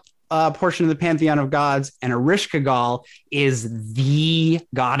top portion of the pantheon of gods, and Ereshkigal is the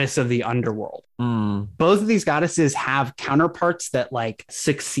goddess of the underworld. Both of these goddesses have counterparts that like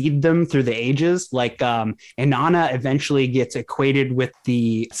succeed them through the ages. Like Inanna eventually gets equated with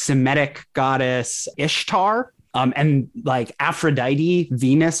the Semitic goddess Ishtar. And like Aphrodite,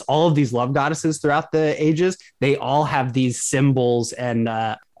 Venus, all of these love goddesses throughout the ages, they all have these symbols and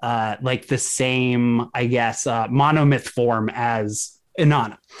like the same, I guess, monomyth form as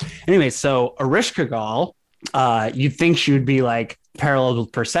Inanna. Anyway, so Ereshkigal, you'd think she would be like paralleled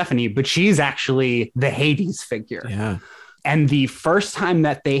with Persephone, but she's actually the Hades figure. Yeah. And the first time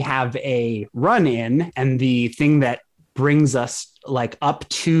that they have a run-in, and the thing that brings us like up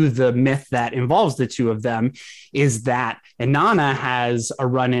to the myth that involves the two of them, is that Inanna has a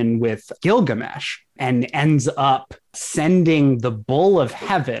run-in with Gilgamesh and ends up sending the Bull of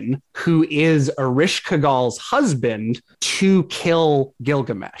Heaven, who is Ereshkigal's husband, to kill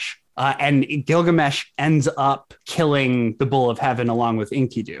Gilgamesh. And Gilgamesh ends up killing the Bull of Heaven along with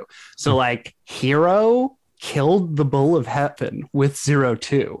Enkidu. So like Hero killed the Bull of Heaven with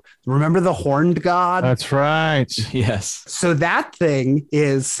 02. Remember the horned god? That's right. Yes. So that thing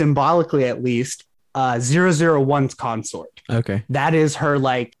is symbolically, at least, 001's consort. Okay. That is her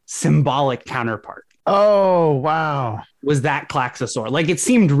like symbolic counterpart. Oh, wow. Was that Klaxosaur. Like it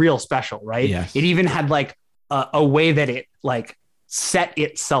seemed real special, right? Yes. It even had like a way that it like set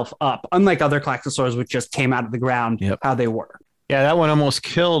itself up, unlike other Klaxosaurs, which just came out of the ground how they were. Yeah, that one almost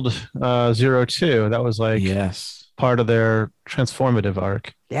killed 02. That was like part of their transformative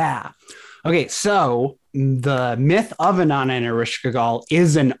arc. Yeah. Okay, so the myth of Inanna and Ereshkigal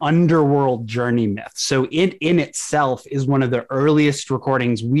is an underworld journey myth. So it in itself is one of the earliest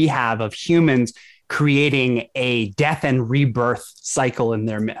recordings we have of humans creating a death and rebirth cycle in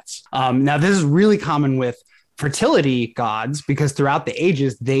their myths. Now, this is really common with fertility gods because throughout the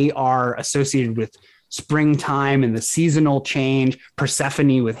ages, they are associated with springtime and the seasonal change.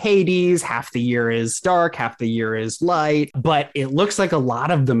 Persephone with Hades, half the year is dark, half the year is light, but it looks like a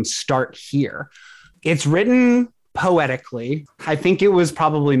lot of them start here. It's written poetically. I think it was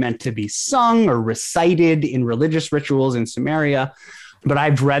probably meant to be sung or recited in religious rituals in Sumeria, but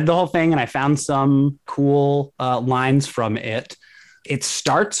I've read the whole thing and I found some cool lines from it. It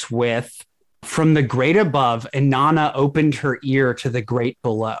starts with, "From the great above, Inanna opened her ear to the great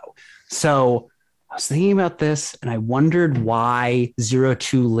below." So I was thinking about this and I wondered why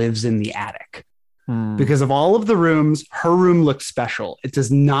 02 lives in the attic. Because of all of the rooms, her room looks special. It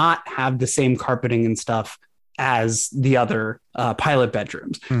does not have the same carpeting and stuff as the other pilot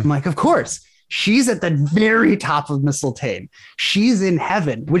bedrooms. I'm like, of course, she's at the very top of Mistletoe. She's in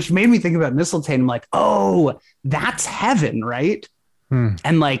heaven, which made me think about Mistletoe. I'm like, oh, that's heaven, right?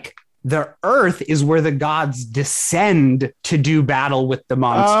 And like the earth is where the gods descend to do battle with the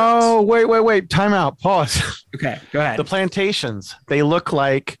monsters. Oh, wait. Time out. Pause. Okay, go ahead. The plantations, they look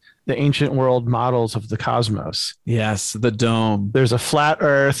like the ancient world models of the cosmos. Yes, the dome. There's a flat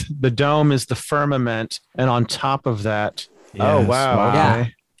earth. The dome is the firmament. And on top of that, oh, wow. Okay. Yeah.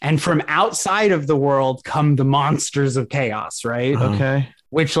 And from outside of the world come the monsters of chaos, right? Okay.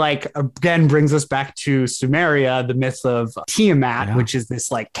 Which, like, again, brings us back to Sumeria, the myth of Tiamat, which is this,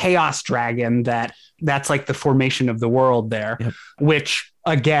 like, chaos dragon that's like the formation of the world there, which,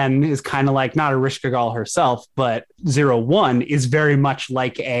 again, is kind of like not Ereshkigal herself, but 01 is very much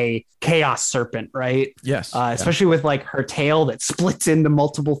like a chaos serpent, right? Yes. Especially with, like, her tail that splits into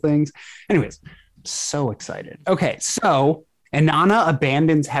multiple things. Anyways, so excited. Okay, so Inanna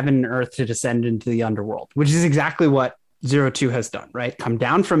abandons heaven and earth to descend into the underworld, which is exactly what 02 has done, right? Come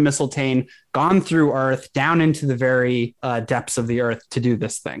down from Mistletoe, gone through earth, down into the very depths of the earth to do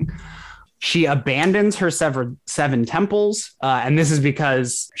this thing. She abandons her seven temples, and this is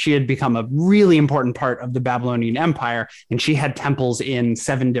because she had become a really important part of the Babylonian Empire, and she had temples in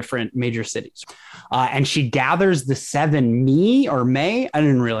 7 different major cities. And she gathers the 7 May. I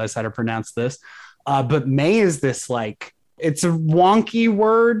didn't realize how to pronounce this, but May is this, like, it's a wonky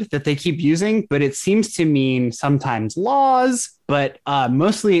word that they keep using, but it seems to mean sometimes laws, but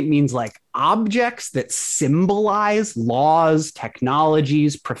mostly it means like objects that symbolize laws,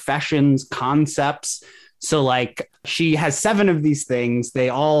 technologies, professions, concepts. So like she has 7 of these things.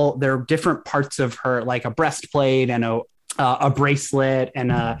 They're different parts of her, like a breastplate and a bracelet, and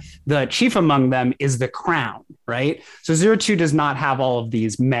the chief among them is the crown, right? So 02 does not have all of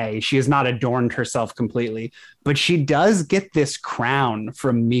these May. She has not adorned herself completely, but she does get this crown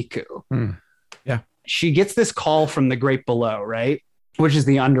from Miku. Yeah. She gets this call from the great below, right? Which is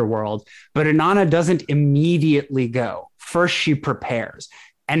the underworld, but Inanna doesn't immediately go. First, she prepares.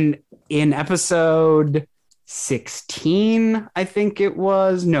 And in episode 16, I think it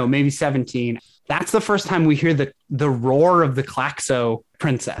was, no, maybe 17, that's the first time we hear the roar of the Klaxo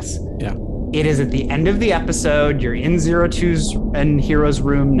princess. Yeah. It is at the end of the episode. You're in 02's and Hero's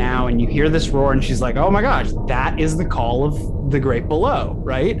room now, and you hear this roar, and she's like, oh my gosh, that is the call of the great below,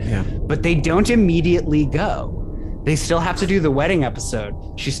 right? Yeah. But they don't immediately go. They still have to do the wedding episode.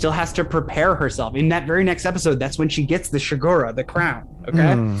 She still has to prepare herself. In that very next episode, that's when she gets the Shigura, the crown,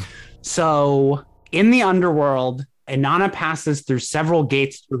 okay? So in the underworld, Inanna passes through several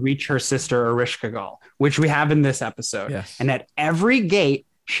gates to reach her sister Ereshkigal, which we have in this episode. Yes. And at every gate,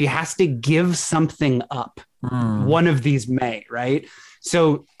 she has to give something up. One of these May, right?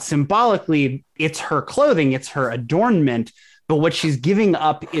 So symbolically, it's her clothing, it's her adornment, but what she's giving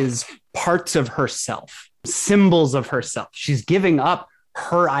up is parts of herself, symbols of herself. She's giving up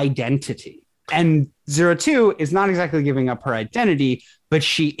her identity. And 02 is not exactly giving up her identity, but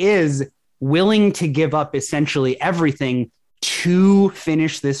she is willing to give up essentially everything to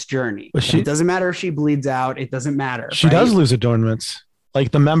finish this journey. It doesn't matter if she bleeds out. It doesn't matter. She does lose adornments.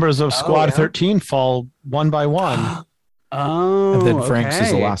 Like the members of Squad 13 fall one by one. And then Franks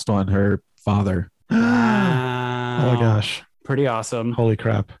is the last one, her father. Oh my gosh. Pretty awesome. Holy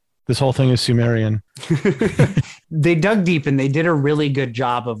crap. This whole thing is Sumerian. They dug deep and they did a really good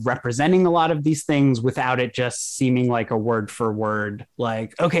job of representing a lot of these things without it just seeming like a word for word,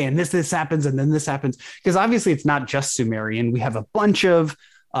 like, okay, and this happens and then this happens. Because obviously it's not just Sumerian. We have a bunch of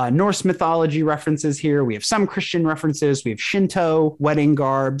Norse mythology references here. We have some Christian references. We have Shinto wedding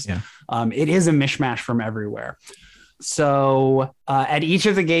garbs. Yeah. It is a mishmash from everywhere. So at each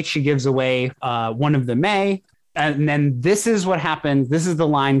of the gates, she gives away one of the May. And then this is what happens. This is the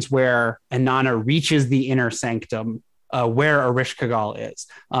lines where Inanna reaches the inner sanctum where Ereshkigal is.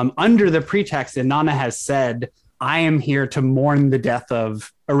 Under the pretext, Inanna has said, I am here to mourn the death of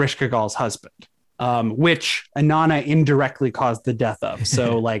Ereshkigal's husband, which Inanna indirectly caused the death of.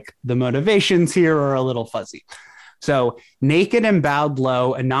 So like the motivations here are a little fuzzy. So naked and bowed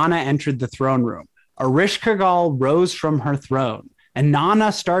low, Inanna entered the throne room. Ereshkigal rose from her throne.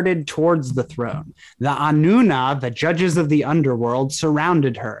 Inanna started towards the throne. The Anuna, the judges of the underworld,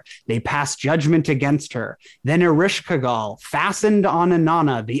 surrounded her. They passed judgment against her. Then Ereshkigal fastened on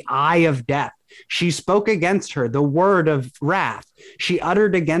Inanna the eye of death. She spoke against her the word of wrath. She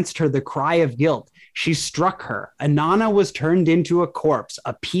uttered against her the cry of guilt. She struck her. Inanna was turned into a corpse,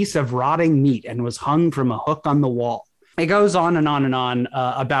 a piece of rotting meat, and was hung from a hook on the wall. It goes on and on and on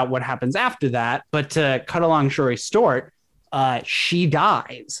about what happens after that. But to cut a long story short, she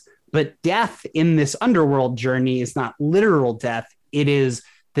dies. But death in this underworld journey is not literal death. It is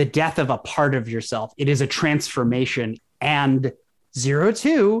the death of a part of yourself. It is a transformation. And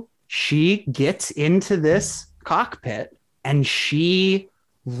 02, she gets into this cockpit and she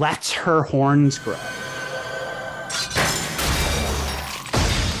lets her horns grow.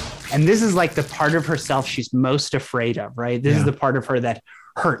 And this is like the part of herself she's most afraid of, right? This is the part of her that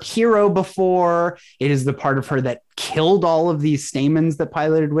hurt Hero before. It is the part of her that killed all of these stamens that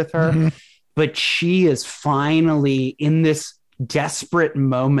piloted with her. Mm-hmm. But she is finally in this desperate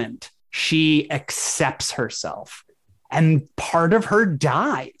moment. She accepts herself and part of her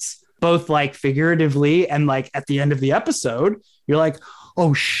dies, both like figuratively and like at the end of the episode, you're like,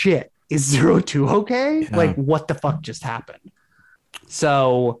 oh shit, is 02 okay? Yeah. Like what the fuck just happened?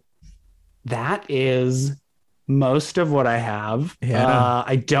 So that is most of what I have. Yeah.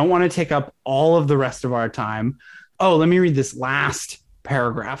 I don't want to take up all of the rest of our time. Oh, let me read this last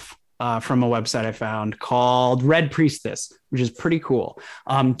paragraph from a website I found called Red Priestess, which is pretty cool.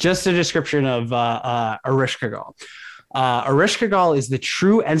 Just a description of Ereshkigal. Ereshkigal is the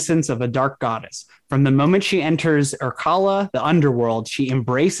true essence of a dark goddess. From the moment she enters Urkala, the underworld, she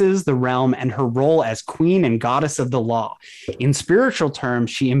embraces the realm and her role as queen and goddess of the law. In spiritual terms,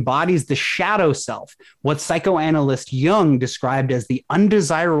 she embodies the shadow self, what psychoanalyst Jung described as the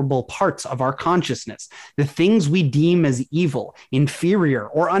undesirable parts of our consciousness, the things we deem as evil, inferior,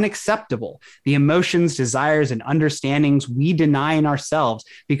 or unacceptable. The emotions, desires, and understandings we deny in ourselves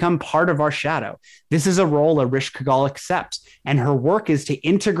become part of our shadow. This is a role Ereshkigal accepts, and her work is to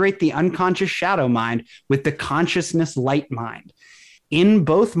integrate the unconscious shadow mind with the consciousness light mind. In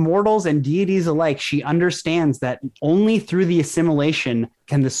both mortals and deities alike, she understands that only through the assimilation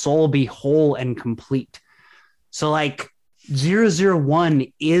can the soul be whole and complete. So like 001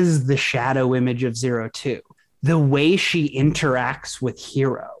 is the shadow image of 02. The way she interacts with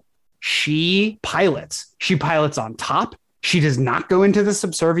Hero, she pilots on top. She does not go into the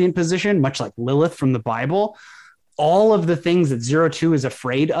subservient position, much like Lilith from the Bible. All of the things that 02 is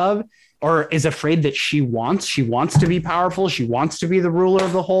afraid of, or is afraid that she wants to be powerful. She wants to be the ruler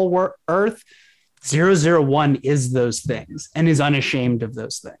of the whole earth. 001 is those things and is unashamed of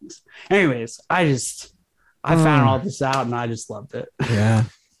those things. Anyways, I found all this out and I just loved it. Yeah.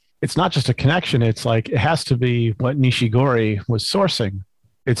 It's not just a connection. It's like, it has to be what Nishigori was sourcing.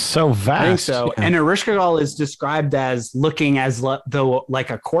 It's so vast. I think so. Yeah. And Ereshkigal is described as looking as though like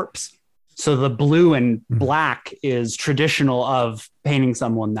a corpse. So the blue and black is traditional of painting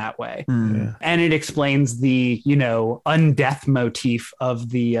someone that way. Yeah. And it explains the, undeath motif of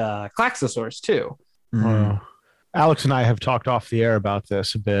the Klaxosaurus too. Alex and I have talked off the air about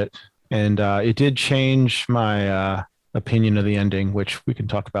this a bit, and it did change my opinion of the ending, which we can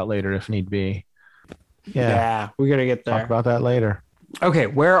talk about later if need be. Yeah, we're going to get there. Talk about that later. Okay,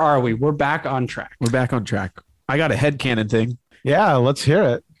 where are we? We're back on track. I got a headcanon thing. Yeah, let's hear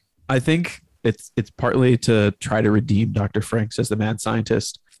it. I think it's partly to try to redeem Dr. Franks as the mad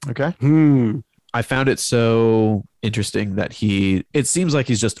scientist. Okay. I found it so interesting that it seems like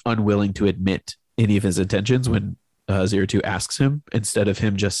he's just unwilling to admit any of his intentions when 02 asks him, instead of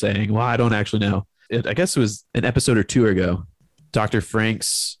him just saying, well, I don't actually know. I guess it was an episode or two ago. Dr.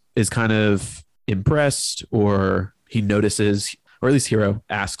 Franks is kind of impressed, or he notices, or at least Hero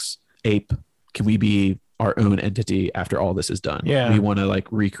asks Ape, can we be our own entity after all this is done. Yeah. We want to like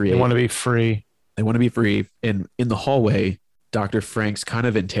recreate. They want to be free. They want to be free. And in the hallway, Dr. Franks kind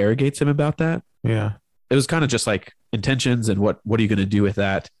of interrogates him about that. Yeah. It was kind of just like intentions and what are you going to do with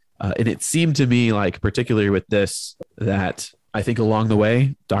that? And it seemed to me like, particularly with this, that I think along the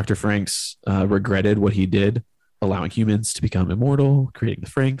way, Dr. Franks regretted what he did, allowing humans to become immortal, creating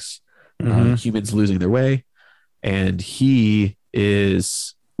the Franks, humans losing their way. And he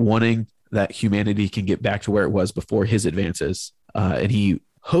is wanting that humanity can get back to where it was before his advances. And he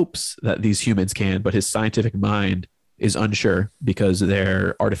hopes that these humans can, but his scientific mind is unsure because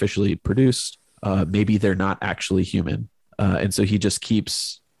they're artificially produced. Maybe they're not actually human. And so he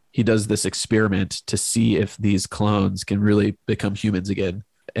does this experiment to see if these clones can really become humans again.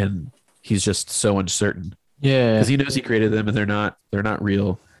 And he's just so uncertain. Yeah. Because he knows he created them and they're not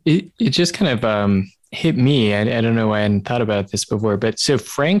real. It just kind of hit me. I don't know why I hadn't thought about this before, but so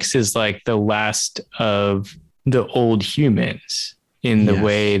Franks is like the last of the old humans in the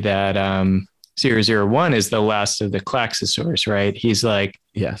way that 001 is the last of the Klaxosaurs, right? He's like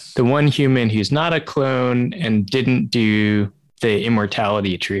the one human who's not a clone and didn't do the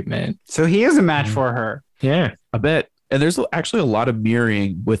immortality treatment. So he is a match for her. Yeah, I bet. And there's actually a lot of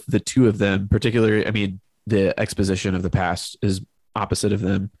mirroring with the two of them, particularly, I mean, the exposition of the past is opposite of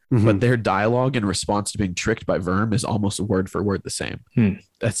them, but their dialogue in response to being tricked by Verm is almost word for word the same.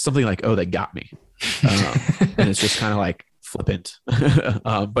 That's something like, oh, they got me. And it's just kind of like flippant,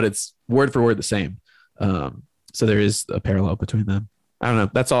 but it's word for word the same. So there is a parallel between them. I don't know.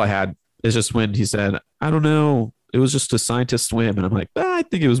 That's all I had. It's just when he said, I don't know, it was just a scientist swim. And I'm like, I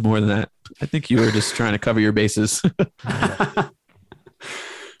think it was more than that. I think you were just trying to cover your bases.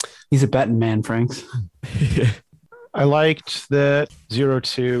 He's a betting man, Franks. I liked that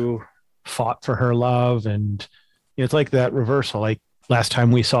 02 fought for her love. And it's like that reversal. Like last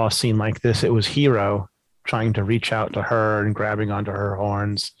time we saw a scene like this, it was Hero trying to reach out to her and grabbing onto her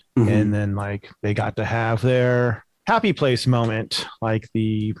horns. And then like they got to have their happy place moment, like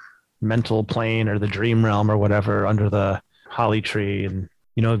the mental plane or the dream realm or whatever under the holly tree. And,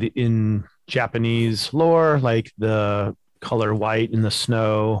 in Japanese lore, like the color white in the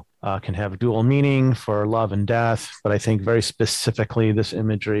snow can have dual meaning for love and death. But I think very specifically, this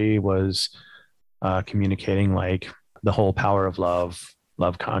imagery was communicating like the whole power of love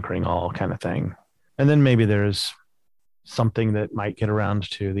conquering all kind of thing. And then maybe there's something that might get around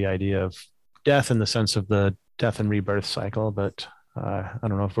to the idea of death in the sense of the death and rebirth cycle, but I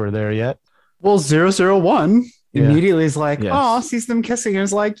don't know if we're there yet. Well, 001 immediately is like, sees them kissing and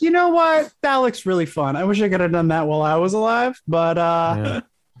is like, you know what? That looks really fun. I wish I could have done that while I was alive, but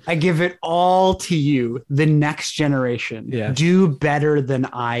I give it all to you, the next generation. Yeah. Do better than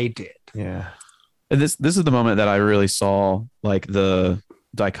I did. Yeah. And this is the moment that I really saw like the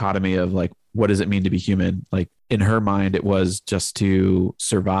dichotomy of like, what does it mean to be human? Like in her mind, it was just to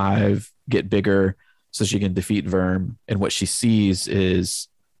survive, get bigger so she can defeat Verm. And what she sees is,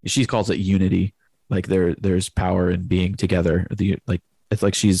 she calls it unity. Like there's power in being together. It's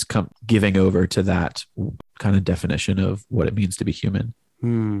like she's giving over to that kind of definition of what it means to be human.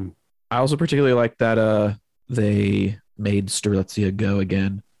 I also particularly like that they made Strelitzia go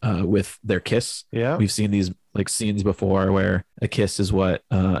again with their kiss. Yeah, we've seen these like scenes before where a kiss is what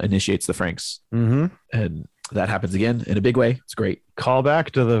initiates the Franks, and that happens again in a big way. It's great. Call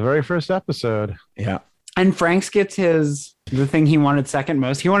back to the very first episode. Yeah, and Franks gets the thing he wanted second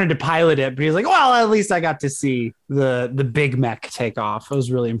most. He wanted to pilot it, but he's like, well, at least I got to see the Big Mech take off. I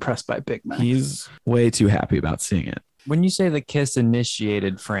was really impressed by Big Mech. He's way too happy about seeing it. When you say the kiss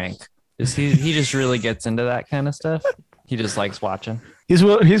initiated Frank, is he just really gets into that kind of stuff? He just likes watching. He's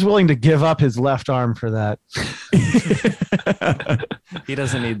willing to give up his left arm for that. He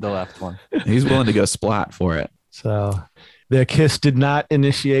doesn't need the left one. He's willing to go splat for it. So the kiss did not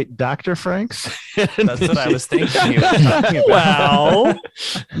initiate Dr. Franks. That's what I was thinking he was talking about. Well,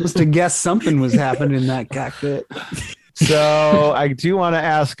 must have guessed something was happening in that cockpit. So I do want to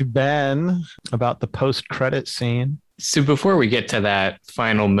ask Ben about the post-credit scene. So before we get to that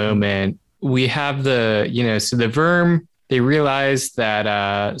final moment, we have so the Verm, they realize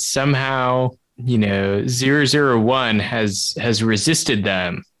that somehow, 001 has resisted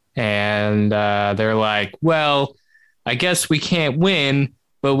them. And they're like, well, I guess we can't win,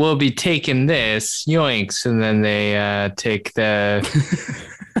 but we'll be taking this. Yoinks. And then they take the...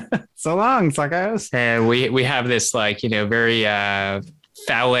 So long, suckers. And we have this very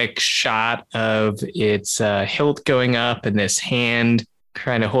phallic shot of its hilt going up and this hand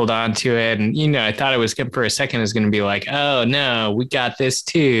trying to hold on to it. And, I thought it was for a second it was going to be like, oh no, we got this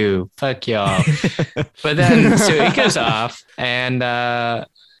too. Fuck y'all. But then, so it goes off and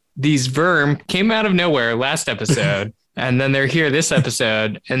these Verm came out of nowhere last episode. And then they're here this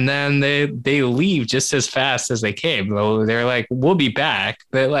episode, and then they leave just as fast as they came. They're like, we'll be back.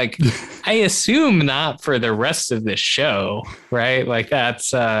 But like, I assume not for the rest of the show, right? Like that's,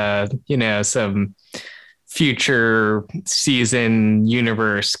 some future season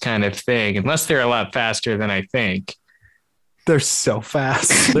universe kind of thing, unless they're a lot faster than I think. They're so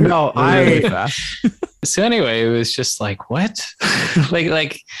fast. They're really fast. So anyway, it was just like, what?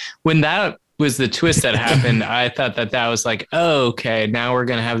 like when that was the twist that happened, I thought that was like, oh, okay, now we're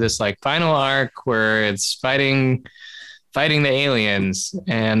gonna have this like final arc where it's fighting the aliens,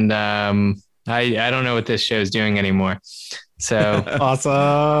 and I don't know what this show is doing anymore. So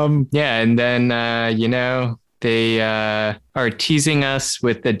awesome. Yeah, and then they are teasing us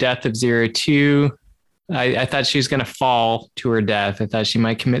with the death of 02. I thought she was going to fall to her death. I thought she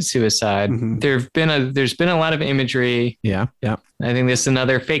might commit suicide. Mm-hmm. There's been a lot of imagery. Yeah. I think this is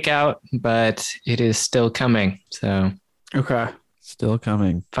another fake out, but it is still coming. So okay, still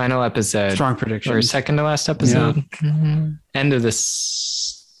coming. Final episode. Strong prediction. Or second to last episode. Yeah. Mm-hmm. End of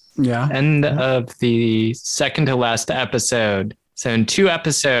the second to last episode. So in 2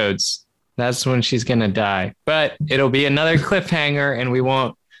 episodes, that's when she's going to die. But it'll be another cliffhanger, and we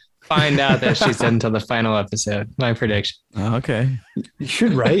won't find out that she's dead until the final episode. My prediction. Okay. You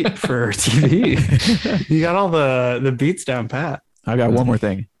should write for TV. You got all the beats down pat. I got one more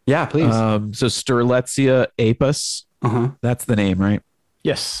thing. Yeah, please. So Strelitzia apus. That's the name, right?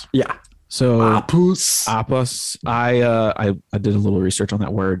 Yes. Yeah. So apus. I did a little research on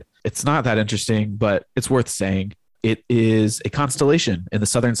that word. It's not that interesting, but it's worth saying. It is a constellation in the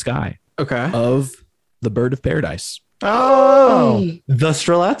southern sky. Okay. Of the bird of paradise. Oh, the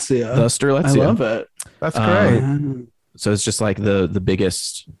Strelitzia. I love it. That's great. So it's just like the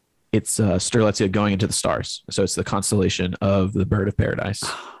biggest. It's Strelitzia going into the stars. So it's the constellation of the bird of paradise.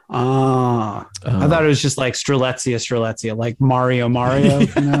 I thought it was just like Strelitzia, like Mario.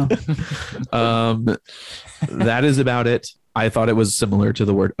 That is about it. I thought it was similar to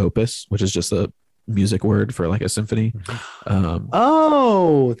the word opus, which is just a music word for like a symphony.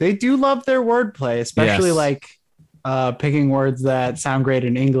 They do love their wordplay, especially like picking words that sound great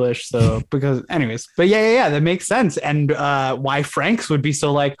in English. So because anyways, but yeah, that makes sense. And why Franks would be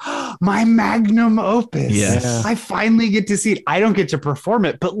so like, my magnum opus. Yes. I finally get to see it. I don't get to perform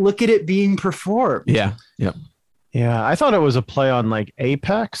it, but look at it being performed. Yeah. Yep. Yeah, I thought it was a play on like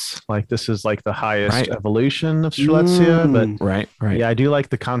Apex, like this is like the highest evolution of Strelitzia, but right. Yeah, I do like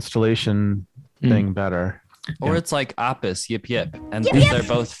the constellation thing better. Or it's like Opus, yip, and they're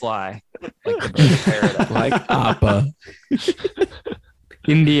both fly. Like the bird of paradise. Like Appa.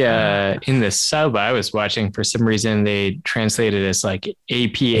 In the sub I was watching, for some reason they translated it as like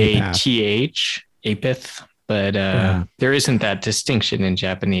APATH, apith, but there isn't that distinction in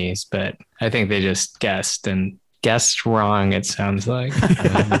Japanese, but I think they just guessed wrong, it sounds like.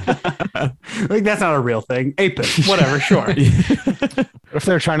 Like that's not a real thing. Apis, whatever, sure. If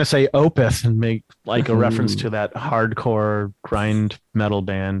they're trying to say Opeth and make like a reference to that hardcore grind metal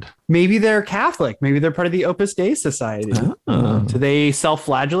band. Maybe they're Catholic. Maybe they're part of the Opus Dei Society. Do they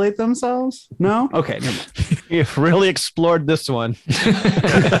self-flagellate themselves? No? Okay, never mind. You've really explored this one.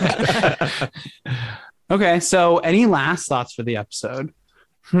 Okay, so any last thoughts for the episode?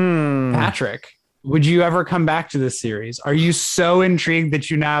 Patrick, would you ever come back to this series? Are you so intrigued that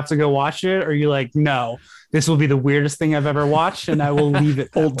you now have to go watch it? Or are you like, no, this will be the weirdest thing I've ever watched and I will leave it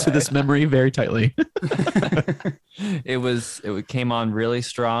hold to this memory very tightly. It came on really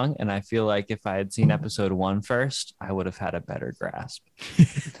strong. And I feel like if I had seen episode 1 first, I would have had a better grasp.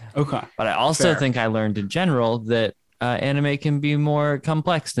 Okay. But I also think I learned in general that anime can be more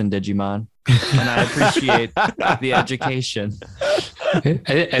complex than Digimon. And I appreciate the education.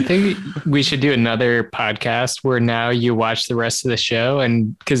 I think we should do another podcast where now you watch the rest of the show,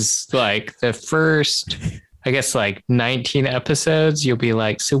 and because like the first, I guess like 19 episodes, you'll be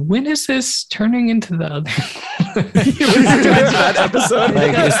like, so when is this turning into the other? That episode?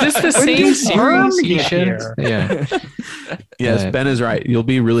 Like, is this the same series? Yeah. Yes, Ben is right. You'll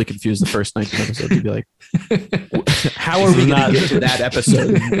be really confused the first 19 episodes. You'll be like, how are we going to get to that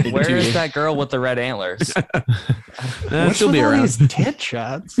episode? Where is that girl with the red antlers? She'll be around. These tit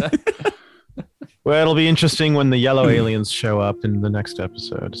shots. Well, it'll be interesting when the yellow aliens show up in the next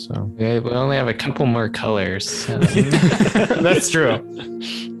episode. So yeah, we only have a couple more colors. So. That's true.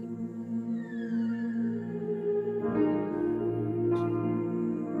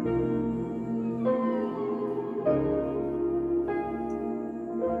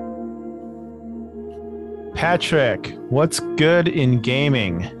 Patrick, what's good in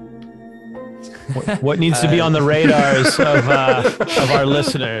gaming? What needs to be on the radars of our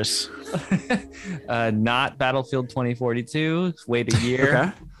listeners? Not Battlefield 2042. Wait a year.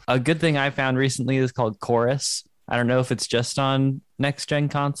 Okay. A good thing I found recently is called Chorus. I don't know if it's just on next gen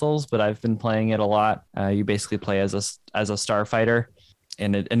consoles, but I've been playing it a lot. You basically play as a starfighter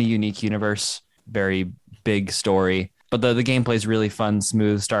in a unique universe. Very big story, but the gameplay is really fun,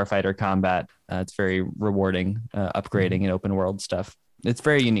 smooth starfighter combat. It's very rewarding, upgrading and open world stuff. It's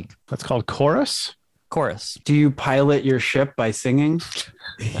very unique. That's called Chorus. Chorus. Do you pilot your ship by singing?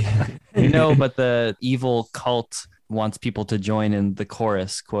 No, but the evil cult wants people to join in the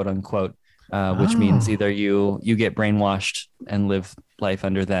chorus, quote unquote, which means either you get brainwashed and live life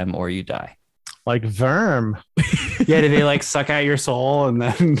under them, or you die. Like Verm. Yeah, do they like suck out your soul and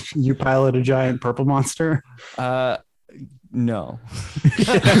then you pilot a giant purple monster? No.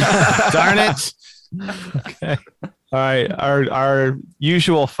 Darn it. Okay. All right. Our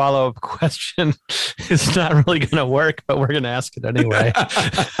usual follow-up question is not really going to work, but we're going to ask it anyway.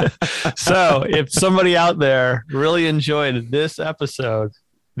 So if somebody out there really enjoyed this episode,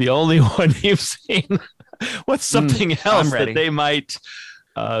 the only one you've seen, what's something else that they might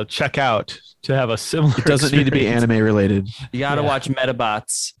check out to have a similar It doesn't need to be anime related. You got to watch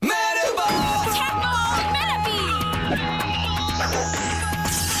Metabots.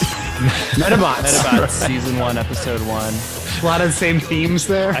 Metabots season 1, episode 1. A lot of the same themes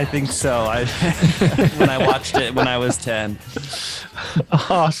there. I think so. When I watched it when I was 10.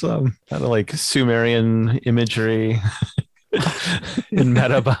 Awesome. Kind of like Sumerian imagery in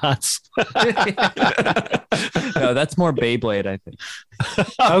Metabots. No, that's more Beyblade, I think.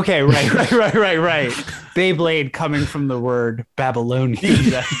 Okay, right. Beyblade coming from the word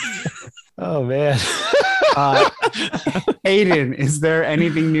Babylonian. Oh man. Aiden, is there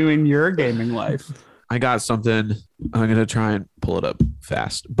anything new in your gaming life? I got something. I'm going to try and pull it up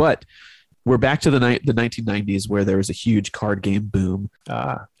fast. But we're back to the 1990s where there was a huge card game boom.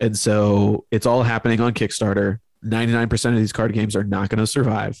 And so it's all happening on Kickstarter. 99% of these card games are not going to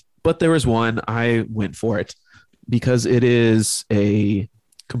survive. But there was one, I went for it because it is a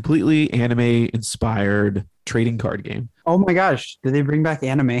completely anime-inspired trading card game. Oh my gosh. Did they bring back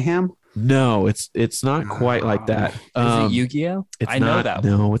Anime Ham? No, it's not quite like that. Is it Yu-Gi-Oh? It's I not, know that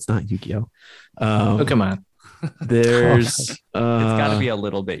one. No, it's not Yu-Gi-Oh. Oh, come on. There's It's got to be a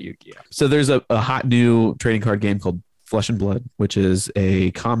little bit Yu-Gi-Oh. So there's a hot new trading card game called Flesh and Blood, which is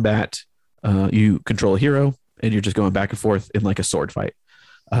a combat. You control a hero and you're just going back and forth in like a sword fight.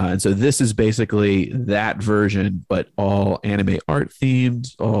 And so this is basically that version, but all anime art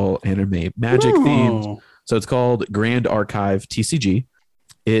themed, all anime magic themed. So it's called Grand Archive TCG.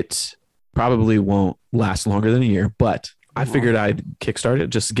 It probably won't last longer than a year, but I figured I'd kickstart it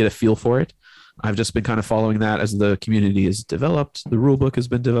just to get a feel for it. I've just been kind of following that as the community is developed. The rule book has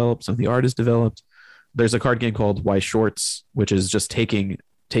been developed. Some of the art is developed. There's a card game called Why Shorts, which is just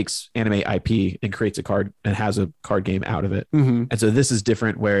takes anime IP and creates a card and has a card game out of it. Mm-hmm. And so this is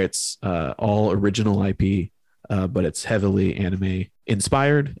different where it's all original IP, but it's heavily anime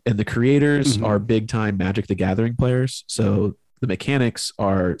inspired. And the creators are big time Magic the Gathering players. So the mechanics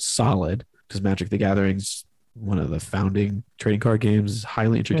are solid because Magic the Gathering's one of the founding trading card games, is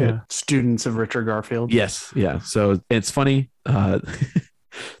highly intricate. Yeah. Students of Richard Garfield. Yes. Yeah. So it's funny.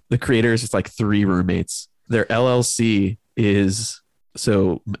 The creators, it's like 3 roommates. Their LLC is,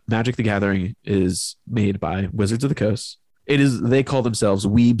 so Magic the Gathering is made by Wizards of the Coast. They call themselves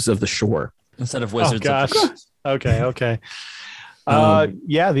Weebs of the Shore. Instead of Wizards of the Coast. Okay.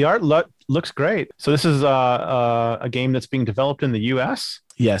 Yeah, the art looks great. So this is a game that's being developed in the U.S.?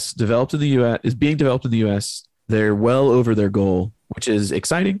 Yes, developed in the U.S. is being developed in the U.S. They're well over their goal, which is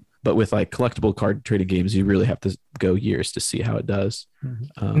exciting. But with like collectible card trading games, you really have to go years to see how it does.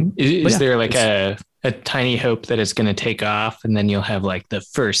 Is there like a tiny hope that it's going to take off, and then you'll have like the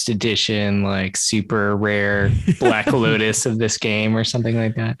first edition, like super rare Black Lotus of this game or something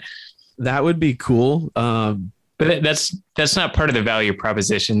like that? That would be cool. But that's not part of the value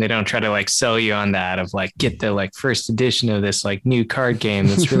proposition. They don't try to like sell you on that of like, get the like first edition of this like new card game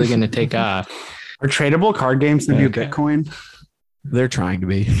that's really going to take off. Are tradable card games the new Bitcoin? They're trying to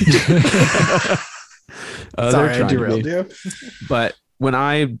be. Sorry, I derailed you. But when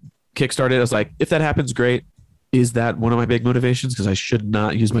I kickstarted, I was like, if that happens, great. Is that one of my big motivations? Because I should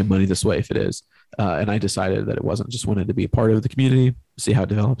not use my money this way if it is. And I decided that it wasn't. Just wanted to be a part of the community, see how it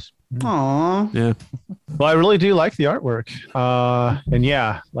develops. Aww. Yeah. Well, I really do like the artwork. And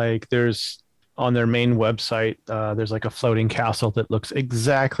yeah, like there's on their main website, there's like a floating castle that looks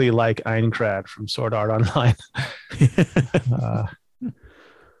exactly like Aincrad from Sword Art Online.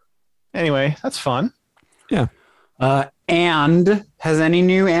 Anyway, that's fun. Yeah. And has any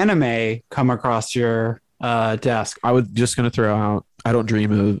new anime come across your desk? I was just going to throw out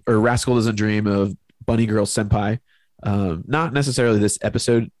Rascal Doesn't Dream of Bunny Girl Senpai. Not necessarily this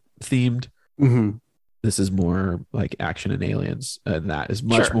episode themed. Mm-hmm. This is more like action and aliens, and that is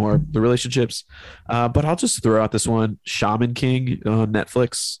much more the relationships. But I'll just throw out this one, Shaman King on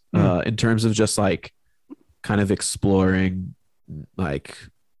Netflix, in terms of just like kind of exploring like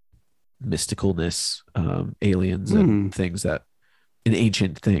mysticalness, aliens and things and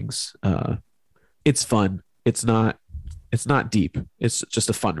ancient things. It's fun. It's not deep. It's just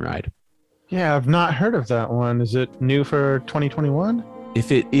a fun ride. Yeah, I've not heard of that one. Is it new for 2021?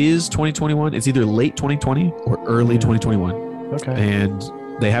 If it is 2021, it's either late 2020 or early 2021. Okay. And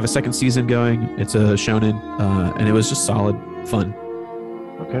they have a second season going. It's a shonen, and it was just solid fun.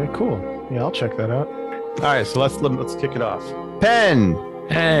 Okay, cool. Yeah, I'll check that out. All right, so let's kick it off. Pen,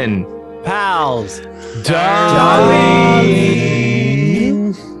 pals, darling.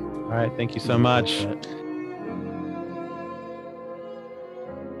 All right, thank you so much.